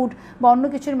ফুড বা অন্য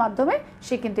কিছুর মাধ্যমে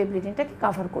সে কিন্তু এই ব্লিডিংটাকে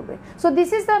কাভার করবে। So this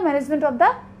is the management of the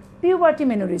puberty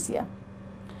menorrhagia.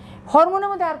 হরমোনের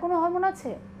মধ্যে আর কোনো হরমোন আছে?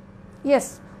 Yes,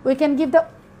 we can give the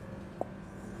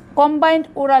combined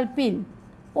oral pin,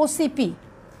 OCP.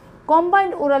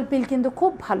 Combined oral পিল কিন্তু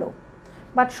খুব ভালো,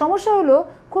 বাট সমস্যা হলো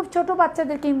খুব ছোট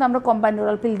বাচ্চাদের কিন্তু আমরা কম্বাইন্ড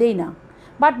ওরাল পিল দেই না।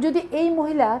 বাট যদি এই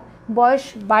মহিলার বয়স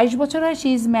 22 বছর হয়, শি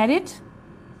ইজ ম্যারিড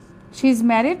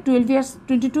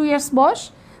 22 ইয়ার্স বয়স,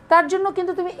 তার জন্য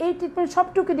কিন্তু তুমি এই ট্রিটমেন্ট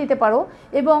সবটুকু দিতে পারো।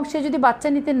 এবং সে যদি বাচ্চা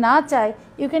নিতে না চায়,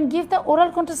 you can give the oral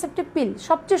contraceptive pill,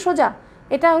 সবচেয়ে সোজা।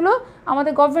 এটা হলো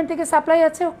আমাদের গভর্নমেন্ট থেকে সাপ্লাই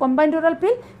আছে কম্বাইন্ড ওরাল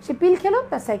পিল, সে পিল খেলো,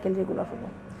 তার সাইকেল রেগুলার হলো।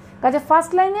 কাজে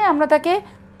ফার্স্ট লাইনে আমরা তাকে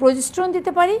প্রজেস্টেরন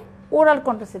দিতে পারি, ওরাল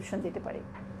কন্ট্রাসেপশন দিতে পারি,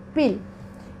 পিল,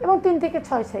 এবং 3 থেকে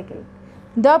 6 সাইকেল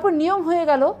দেওয়ার পর নিয়ম হয়ে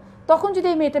গেল। তখন যদি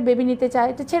এই মেয়েটা বেবি নিতে চায়,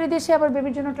 এটা ছেড়ে দিয়ে সে আবার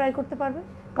বেবির জন্য ট্রাই করতে পারবে,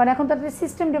 কারণ এখন তাদের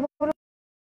system develop.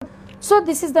 So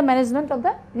this is the management of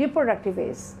the reproductive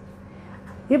age.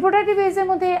 Reproductive এজের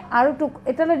মধ্যে আরও একটু,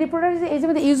 এটা হলো রিপ্রোডাক্টিভ এজের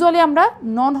মধ্যে ইউজুয়ালি আমরা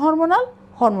নন হরমোনাল,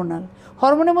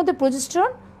 হরমোনের মধ্যে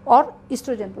প্রজেস্টেরন অর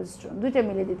ইস্ট্রোজেন প্রজেস্টেরন 2টা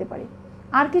মিলে দিতে পারি।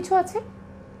 আর কিছু আছে,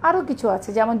 আরও কিছু আছে,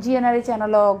 যেমন GnRH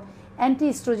analogue, anti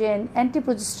oestrogen, anti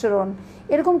progesterone,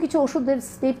 এরকম কিছু ওষুধের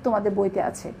স্টেপ তোমাদের বইতে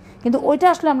আছে, কিন্তু ওইটা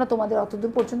আসলে আমরা তোমাদের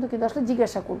অতদূর পর্যন্ত কিন্তু আসলে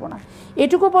জিজ্ঞাসা করবো না।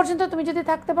 এটুকু পর্যন্ত তুমি যদি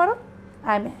থাকতে পারো,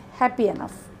 আই এম হ্যাপি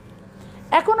এনাফ।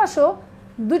 এখন আসো,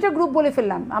 2টা গ্রুপ বলে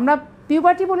ফেললাম আমরা,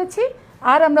 পিউবার্টি বলেছি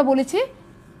আর আমরা বলেছি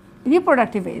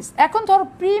রিপ্রোডাক্টিভ এজ। এখন ধরো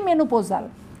প্রি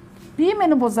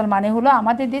মেনোপোজাল মানে হলো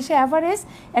আমাদের দেশে অ্যাভারেজ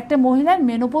একটা মহিলার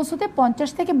মেনোপোজ হতে 50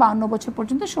 থেকে 52 বছর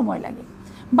পর্যন্ত সময় লাগে।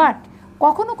 বাট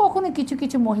কখনো কখনো কিছু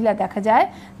কিছু মহিলা দেখা যায়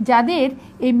যাদের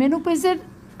এই মেনোপোজের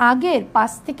আগের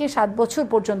 5 থেকে 7 বছর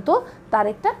পর্যন্ত তার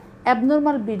একটা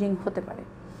অ্যাবনর্মাল ব্লিডিং হতে পারে।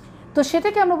 তো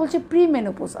সেটাকে আমরা বলছি প্রি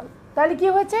মেনোপোজাল। তাহলে কী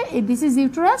হয়েছে, এই দিস ইজ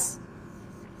ইউটেরাস,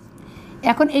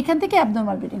 এখন এখান থেকে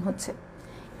অ্যাবনর্মাল ব্লিডিং হচ্ছে।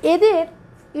 এদের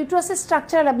ইউটেরাসের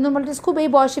স্ট্রাকচারাল অ্যাবনর্মালিটিস খুব এই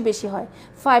বয়সে বেশি হয়।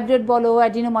 ফাইব্রয়েড বলো,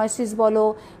 অ্যাডিনোমায়োসিস বলো,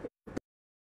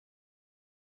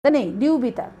 নেই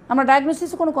ডিউবিতা, আমরা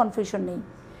ডায়াগনোসিসে কোনো কনফিউশন নেই।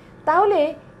 তাহলে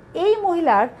এই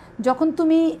মহিলার যখন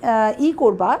তুমি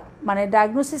করবা, মানে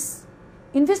ডায়াগনোসিস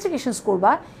ইনভেস্টিগেশনস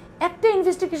করবা, একটা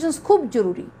ইনভেস্টিগেশনস খুব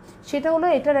জরুরি, সেটা হলো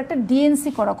এটার একটা ডিএনসি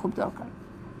করা খুব দরকার।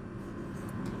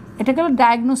 এটা হলো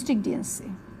ডায়াগনস্টিক ডিএনসি।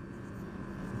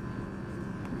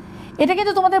 এটা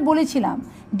কিন্তু তোমাদের বলেছিলাম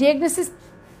ডিয়াগনোসিস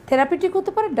থেরাপিউটিক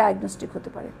হতে পারে, ডায়াগনস্টিক হতে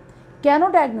পারে। কেন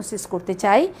ডায়াগনোসিস করতে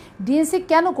চাই, ডিএনসি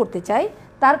কেন করতে চাই,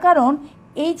 তার কারণ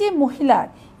এই যে মহিলার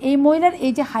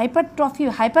এই যে hypertrophy,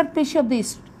 hyperplasia of the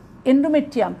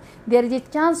endometrium, there is a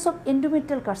chance of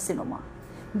endometrial carcinoma,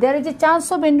 there is a chance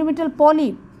of endometrial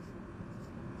polyp।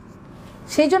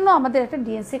 সেই জন্য আমাদের একটা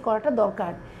ডিএনসি করাটা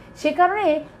দরকার। সে কারণে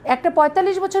একটা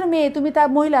 45 বছর মেয়ে তুমি তার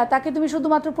মহিলা, তাকে তুমি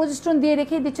শুধুমাত্র প্রজেস্টেরন দিয়ে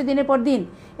রেখেই দিচ্ছ দিনের পর দিন,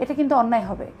 এটা কিন্তু অন্যায়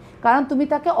হবে। কারণ তুমি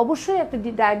তাকে অবশ্যই একটা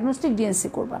ডায়াগনস্টিক ডিএনসি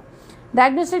করবা।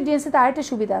 ডায়াগনস্টিক ডিএনসিতে আরেকটা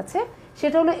সুবিধা আছে,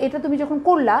 সেটা হলো এটা তুমি যখন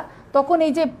করলা তখন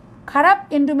এই যে খারাপ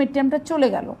এন্ডোমেট্রিয়ামটা চলে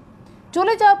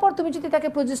যাওয়ার পর তুমি যদি তাকে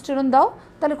প্রজেস্টেরন দাও,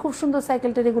 তাহলে খুব সুন্দর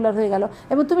সাইকেলটা রেগুলার হয়ে গেল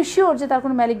এবং তুমি শিওর যে তার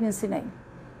কোনো ম্যালিগনেন্সি নাই।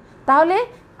 তাহলে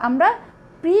আমরা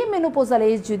প্রি মেনোপোজাল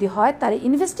এজ যদি হয়, তার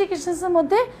ইনভেস্টিগেশনসের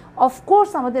মধ্যে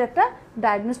অফকোর্স আমাদের একটা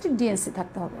ডায়াগনস্টিক ডিএনসি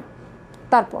থাকতে হবে।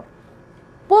 তারপর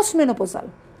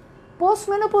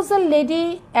পোস্টমেনোপোজাল লেডি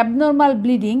অ্যাবনর্মাল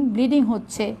ব্লিডিং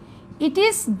হচ্ছে, it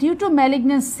is due to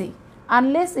malignancy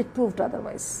unless it proved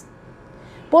otherwise.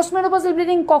 পোস্টমেনোপোজাল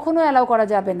bleeding কখনো অ্যালাউ করা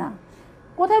যাবে না।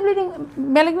 কোথায় ব্লিডিং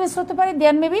ম্যালিগনেন্সি হতে পারে?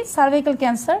 দেয়ার may be cervical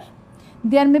cancer,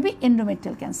 there may be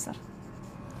endometrial cancer.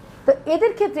 তো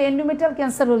এদের ক্ষেত্রে এন্ডোমেট্রিয়াল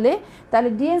ক্যান্সার হলে তাহলে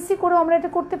ডিএনসি করেও আমরা এটা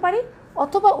করতে পারি,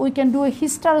 অথবা উই ক্যান ডু এ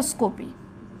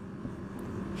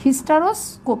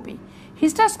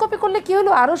হিস্টারোস্কোপি করলে কী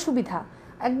হলো, আরও সুবিধা।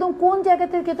 একদম কোন জায়গা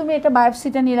থেকে তুমি এটা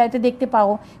বায়োপসিটা নিলে এটা দেখতে পাও,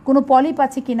 কোনো পলিপ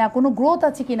আছে কিনা, কোনো গ্রোথ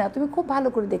আছে কিনা, তুমি খুব ভালো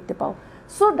করে দেখতে পাও।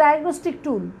 সো ডায়াগনস্টিক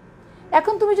টুল।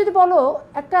 এখন তুমি যদি বলো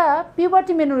একটা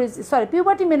পিউবার্টি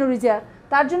মেনোরিজিয়া,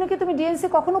 তার জন্য কি তুমি ডিএনসি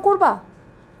কখনো করবা?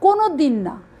 কোনো দিন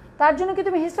না। তার জন্য কি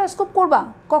তুমি হিস্টারোস্কোপ করবা?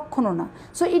 কখনো না।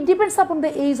 So it depends upon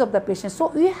the age of the patient. So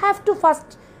you have to first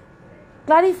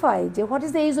clarify যে what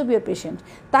is the age of your patient.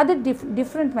 তাদের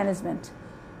ডিফারেন্ট ম্যানেজমেন্ট।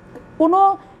 কোনো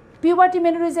পিউবার্টি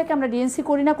মেনোরিজিয়াকে আমরা ডিএনসি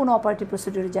করি না, কোনো অপারেটিভ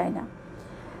প্রসিডিউরে যাই না।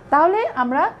 তাহলে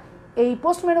আমরা এই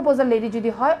পোস্টমেনোপোজাল লেডি যদি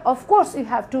হয়, of course you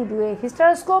have to do a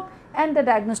হিস্টারোস্কোপ and the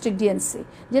diagnostic DNC,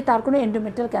 যে তার কোনো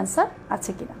এন্ডোমেট্রিয়াল ক্যান্সার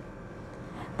আছে কিনা।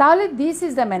 তাহলে দিস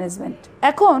ইজ দ্য ম্যানেজমেন্ট।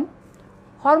 এখন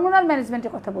হরমোনাল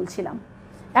ম্যানেজমেন্টের কথা বলছিলাম,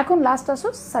 এখন লাস্ট আসো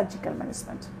সার্জিক্যাল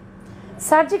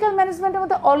ম্যানেজমেন্টের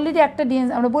মধ্যে অলরেডি একটা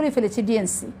আমরা বলে ফেলেছি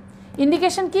ডিএনসি।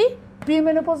 ইন্ডিকেশন কি?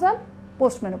 প্রিমেনোপোজাল,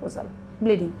 পোস্টমেনোপোজাল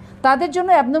ব্লিডিং। তাদের জন্য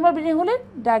অ্যাবনর্মাল ব্লিডিং হলে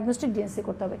ডায়াগনস্টিক ডিএনসি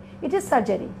করতে হবে। It is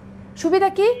surgery. সুবিধা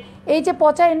কি? এই যে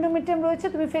পচা এন্ডোমেট্রিয়াম রয়েছে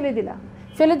তুমি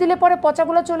ফেলে দিলে পরে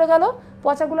পচাগুলো চলে গেল,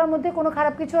 পচাগুলোর মধ্যে কোনো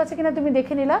খারাপ কিছু আছে কিনা তুমি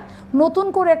দেখে নিলা, নতুন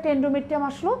করে একটা এন্ডোমেট্রিয়াম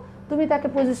আসলো, তুমি তাকে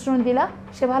প্রজেস্টেরন দিলা,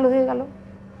 সে ভালো হয়ে গেল।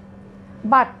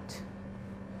 বাট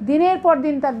দিনের পর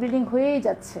দিন তার ব্লিডিং হয়েই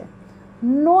যাচ্ছে,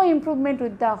 no improvement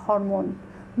with the hormone,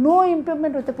 no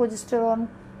improvement with the progesterone,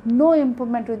 no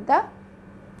improvement with the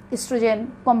oestrogen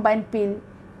combined পিল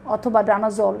অথবা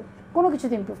ডানাজল, কোনো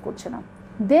কিছুতে ইমপ্রুভ করছে না।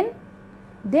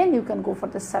 দেন you can go for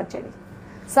the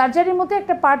সার্জারির মধ্যে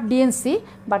একটা পার্ট ডিএনসি,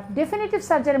 বাট ডেফিনেটিভ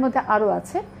সার্জারির মধ্যে আরও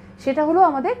আছে, সেটা হলো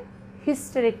আমাদের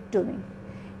হিস্টেরেক্টমি।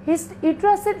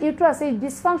 ইউট্রাস এই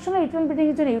ডিসফাংশনাল ইউটেরাইন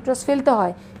ব্লিডিংয়ের জন্য ইউট্রাস ফেলতে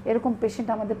হয়, এরকম পেশেন্ট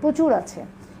আমাদের প্রচুর আছে।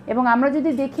 এবং আমরা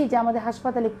যদি দেখি যে আমাদের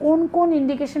হাসপাতালে কোন কোন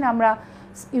ইন্ডিকেশনে আমরা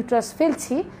ইউট্রাস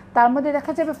ফেলছি, তার মধ্যে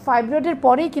দেখা যাবে ফাইব্রয়েডের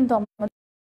পরেই কিন্তু আমাদের,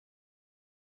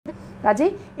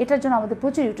 কাজেই এটার জন্য আমাদের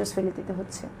প্রচুর ইউট্রাস ফেলে দিতে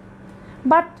হচ্ছে।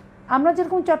 বাট আমরা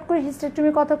যেরকম চট করে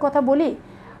হিস্টেরেক্টমির কথা বলি,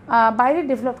 বাইরের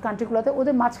ডেভেলপড কান্ট্রিগুলোতে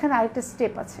ওদের মাঝখানে আরেকটা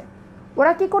স্টেপ আছে।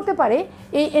 ওরা কি করতে পারে,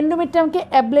 এই এন্ডোমেট্রিয়ামকে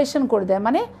অ্যাবলেশন করে দেয়,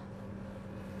 মানে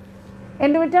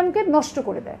এন্ডোমেট্রিয়ামকে নষ্ট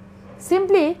করে দেয়।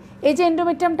 সিম্পলি এই যে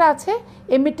এন্ডোমেট্রিয়ামটা আছে,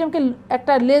 এন্ডোমেট্রিয়ামকে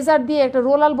একটা লেজার দিয়ে, একটা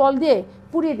রোলার বল দিয়ে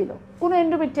পুড়িয়ে দিল, কোনো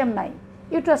এন্ডোমেট্রিয়াম নাই,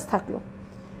 ইউট্রাস থাকলো।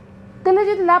 তাহলে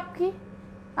যদি লাভ কি?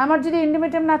 আমার যদি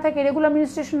এন্ডোমেট্রিয়াম না থাকে, রেগুলার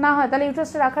মিনিস্ট্রেশন না হয়, তাহলে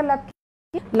ইউট্রাসটা রাখার লাভ কি?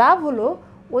 লাভ হলো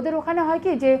ওদের ওখানে হয়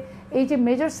কি যে এই যে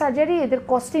মেজর সার্জারি এদের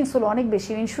কস্টিংস হলো অনেক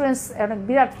বেশি, ইন্স্যুরেন্স অনেক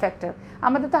বিরাট ফ্যাক্টর।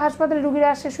 আমাদের তো হাসপাতালে রুগীরা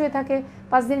আসে, শুয়ে থাকে,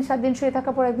 5 দিন 7 দিন শুয়ে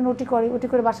থাকার পর একদিন ওটি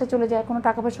করে বাসায় চলে যায়, কোনো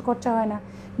টাকা পয়সা খরচা হয় না।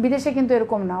 বিদেশে কিন্তু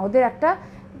এরকম না, ওদের একটা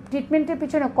ট্রিটমেন্টের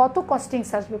পিছনে কত কস্টিংস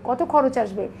আসবে, কত খরচ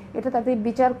আসবে, এটা তাদের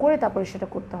বিচার করে তারপরে সেটা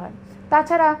করতে হয়।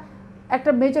 তাছাড়া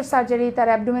একটা মেজর সার্জারি, তার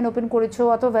অ্যাবডোমেন ওপেন করেছো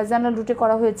অথবা ভ্যাজানাল রুটে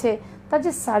করা হয়েছে, তার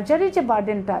যে সার্জারির যে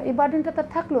বার্ডেনটা, এই বার্ডেনটা তার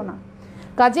থাকলো না,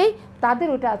 কাজেই তাদের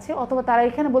ওটা আছে। অথবা তারা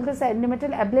এখানে বলতেছে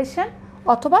এন্ডোমেট্রিয়াল অ্যাবলেশন,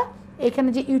 অথবা এখানে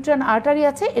যে ইউট্রাইন আর্টারি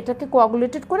আছে এটাকে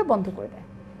কোয়াগুলেটেড করে বন্ধ করে দেয়,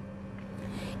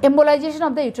 embolization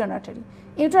of the uterine artery.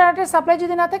 Uterine artery supply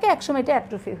যদি না থাকে একসময় এটা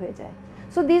অ্যাট্রোফি হয়ে যায়।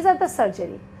 So these are the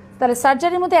surgery. তাহলে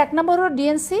সার্জারির মধ্যে 1 নম্বর হলো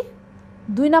ডিএনসি,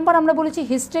 2 নম্বর আমরা বলেছি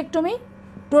হিস্টেকটমি,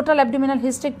 টোটাল অ্যাবডোমিনাল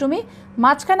হিস্টেকটমি।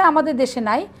 মাঝখানে আমাদের দেশে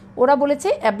নাই, ওরা বলেছে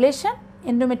অ্যাবলেশন,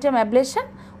 এন্ডোমেট্রিয়াম অ্যাবলেশন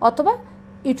অথবা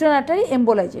uterine artery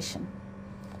embolization.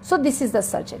 So this is the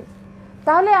surgery.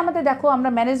 তাহলে আমাদের দেখো, আমরা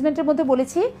ম্যানেজমেন্টের মধ্যে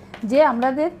বলেছি যে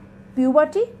আমাদের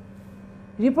puberty,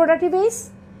 reproductive age,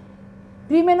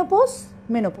 প্রিমেনোপোজ,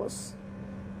 menopause,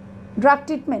 drug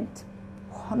treatment,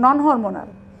 non hormonal,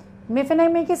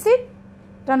 mefenamic acid,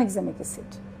 ট্রানএক্সামিক acid,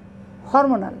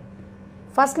 hormonal,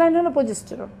 first line হলো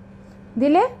প্রোজেস্টেরন,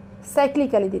 দিলে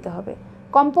সাইক্লিক্যালি দিতে হবে,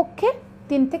 কমপক্ষে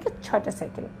 3 থেকে 6টা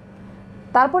সাইকেল।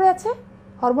 তারপরে আছে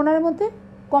হরমোনালের মধ্যে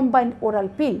কম্বাইন্ড ওরাল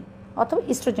পিল অথবা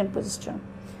oestrogen progesterone.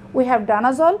 We have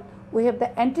ডানাজল, we have the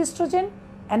অ্যান্টিস্ট্রোজেন,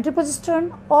 অ্যান্টিপ্রোজেস্টেরন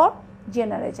or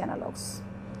জেনারেজ analogues,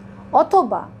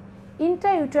 অথবা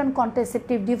intrauterine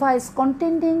contraceptive device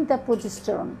containing the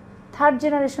progesterone, 3rd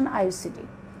generation IUCD,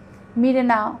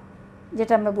 মিরেনা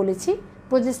যেটা আমরা বলেছি,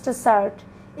 প্রোজেস্টার সার্ট,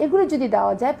 এগুলো যদি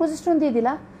দেওয়া যায়, প্রোজেস্টেরন দিয়ে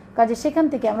দিলা, কাজে সেখান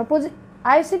থেকে আমরা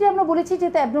আইইউসিডি আমরা বলেছি যে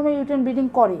অ্যাবনর্মাল ইউটেরাইন ব্লিডিং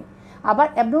করে। আবার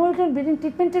অ্যাবনর্মাল ইউটেরাইন ব্লিডিং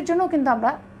ট্রিটমেন্টের জন্যও কিন্তু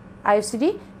আমরা আইইউসিডি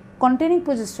কন্টেনিং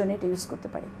প্রোজেস্টেরন এটা ইউজ করতে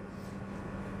পারি।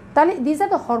 তাহলে দিজ আর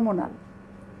দ্য হরমোনাল।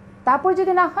 তারপর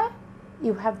যদি না হয়,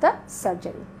 you have the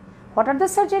surgery. What are the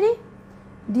surgery?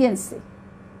 DNC.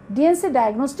 DNC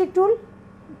diagnostic tool,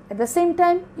 at the same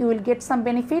time you will get some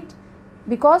benefit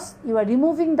because you are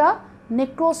removing the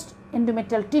necrosed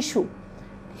endometrial tissue,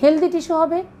 healthy tissue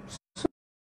hobe,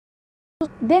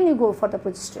 then you go for the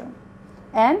progesterone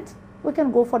and we can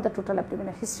go for the total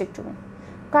abdominal hysterectomy.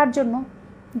 কার জন্য?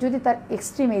 যদি তার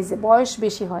extreme এজে বয়স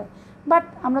বেশি হয়, but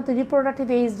আমরা তো reproductive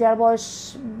age, যার বয়স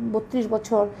 32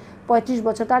 বছর 35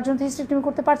 বছর, তার জন্য তো হিস্টেরেক্টমি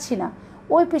করতে পারছি না,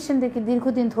 ওই পেশেন্টদেরকে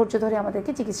দীর্ঘদিন ধৈর্য ধরে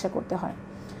আমাদেরকে চিকিৎসা করতে হয়।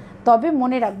 তবে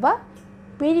মনে রাখবা,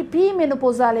 প্রি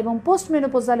মেনোপোজাল এবং পোস্ট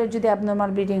মেনোপোজালের যদি অ্যাবনর্মাল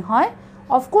ব্লিডিং হয়,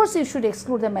 of course you should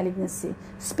exclude the malignancy,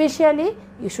 specially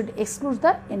you should exclude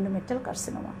the endometrial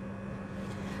carcinoma.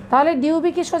 তাহলে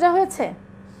ডিউবি কি সোজা হয়েছে?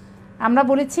 আমরা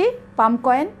বলেছি পাম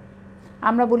কয়েন,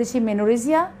 আমরা বলেছি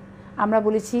মেনোরেজিয়া, আমরা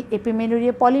বলেছি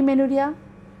এপিমেনোরিয়া, পলিমেনোরিয়া,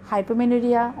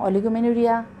 হাইপোমেনোরিয়া,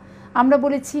 অলিগোমেনোরিয়া, আমরা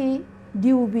বলেছি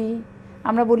ডিউবি,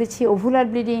 আমরা বলেছি ওভুলার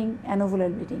ব্লিডিং,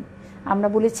 অ্যানোভুলার ব্লিডিং, আমরা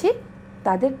বলেছি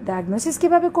তাদের ডায়াগনোসিস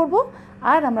কীভাবে করব,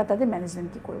 আর আমরা তাদের ম্যানেজমেন্ট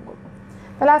কী করে করব।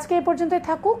 তাহলে আজকে এই পর্যন্তই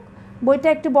থাকুক। বইটা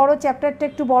একটু বড়, চ্যাপ্টারটা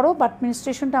একটু বড়, বাট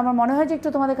মিনিস্ট্রেশনটা আমার মনে হয় যে একটু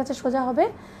তোমাদের কাছে সোজা হবে।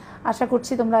 আশা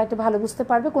করছি তোমরা একটু ভালো বুঝতে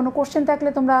পারবে। কোনো কোশ্চেন থাকলে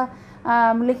তোমরা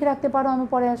লিখে রাখতে পারো, আমি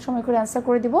পরে সময় করে অ্যান্সার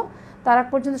করে দিব। তার আগ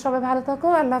পর্যন্ত সবাই ভালো থাকো।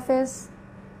 আল্লাহ হাফেজ।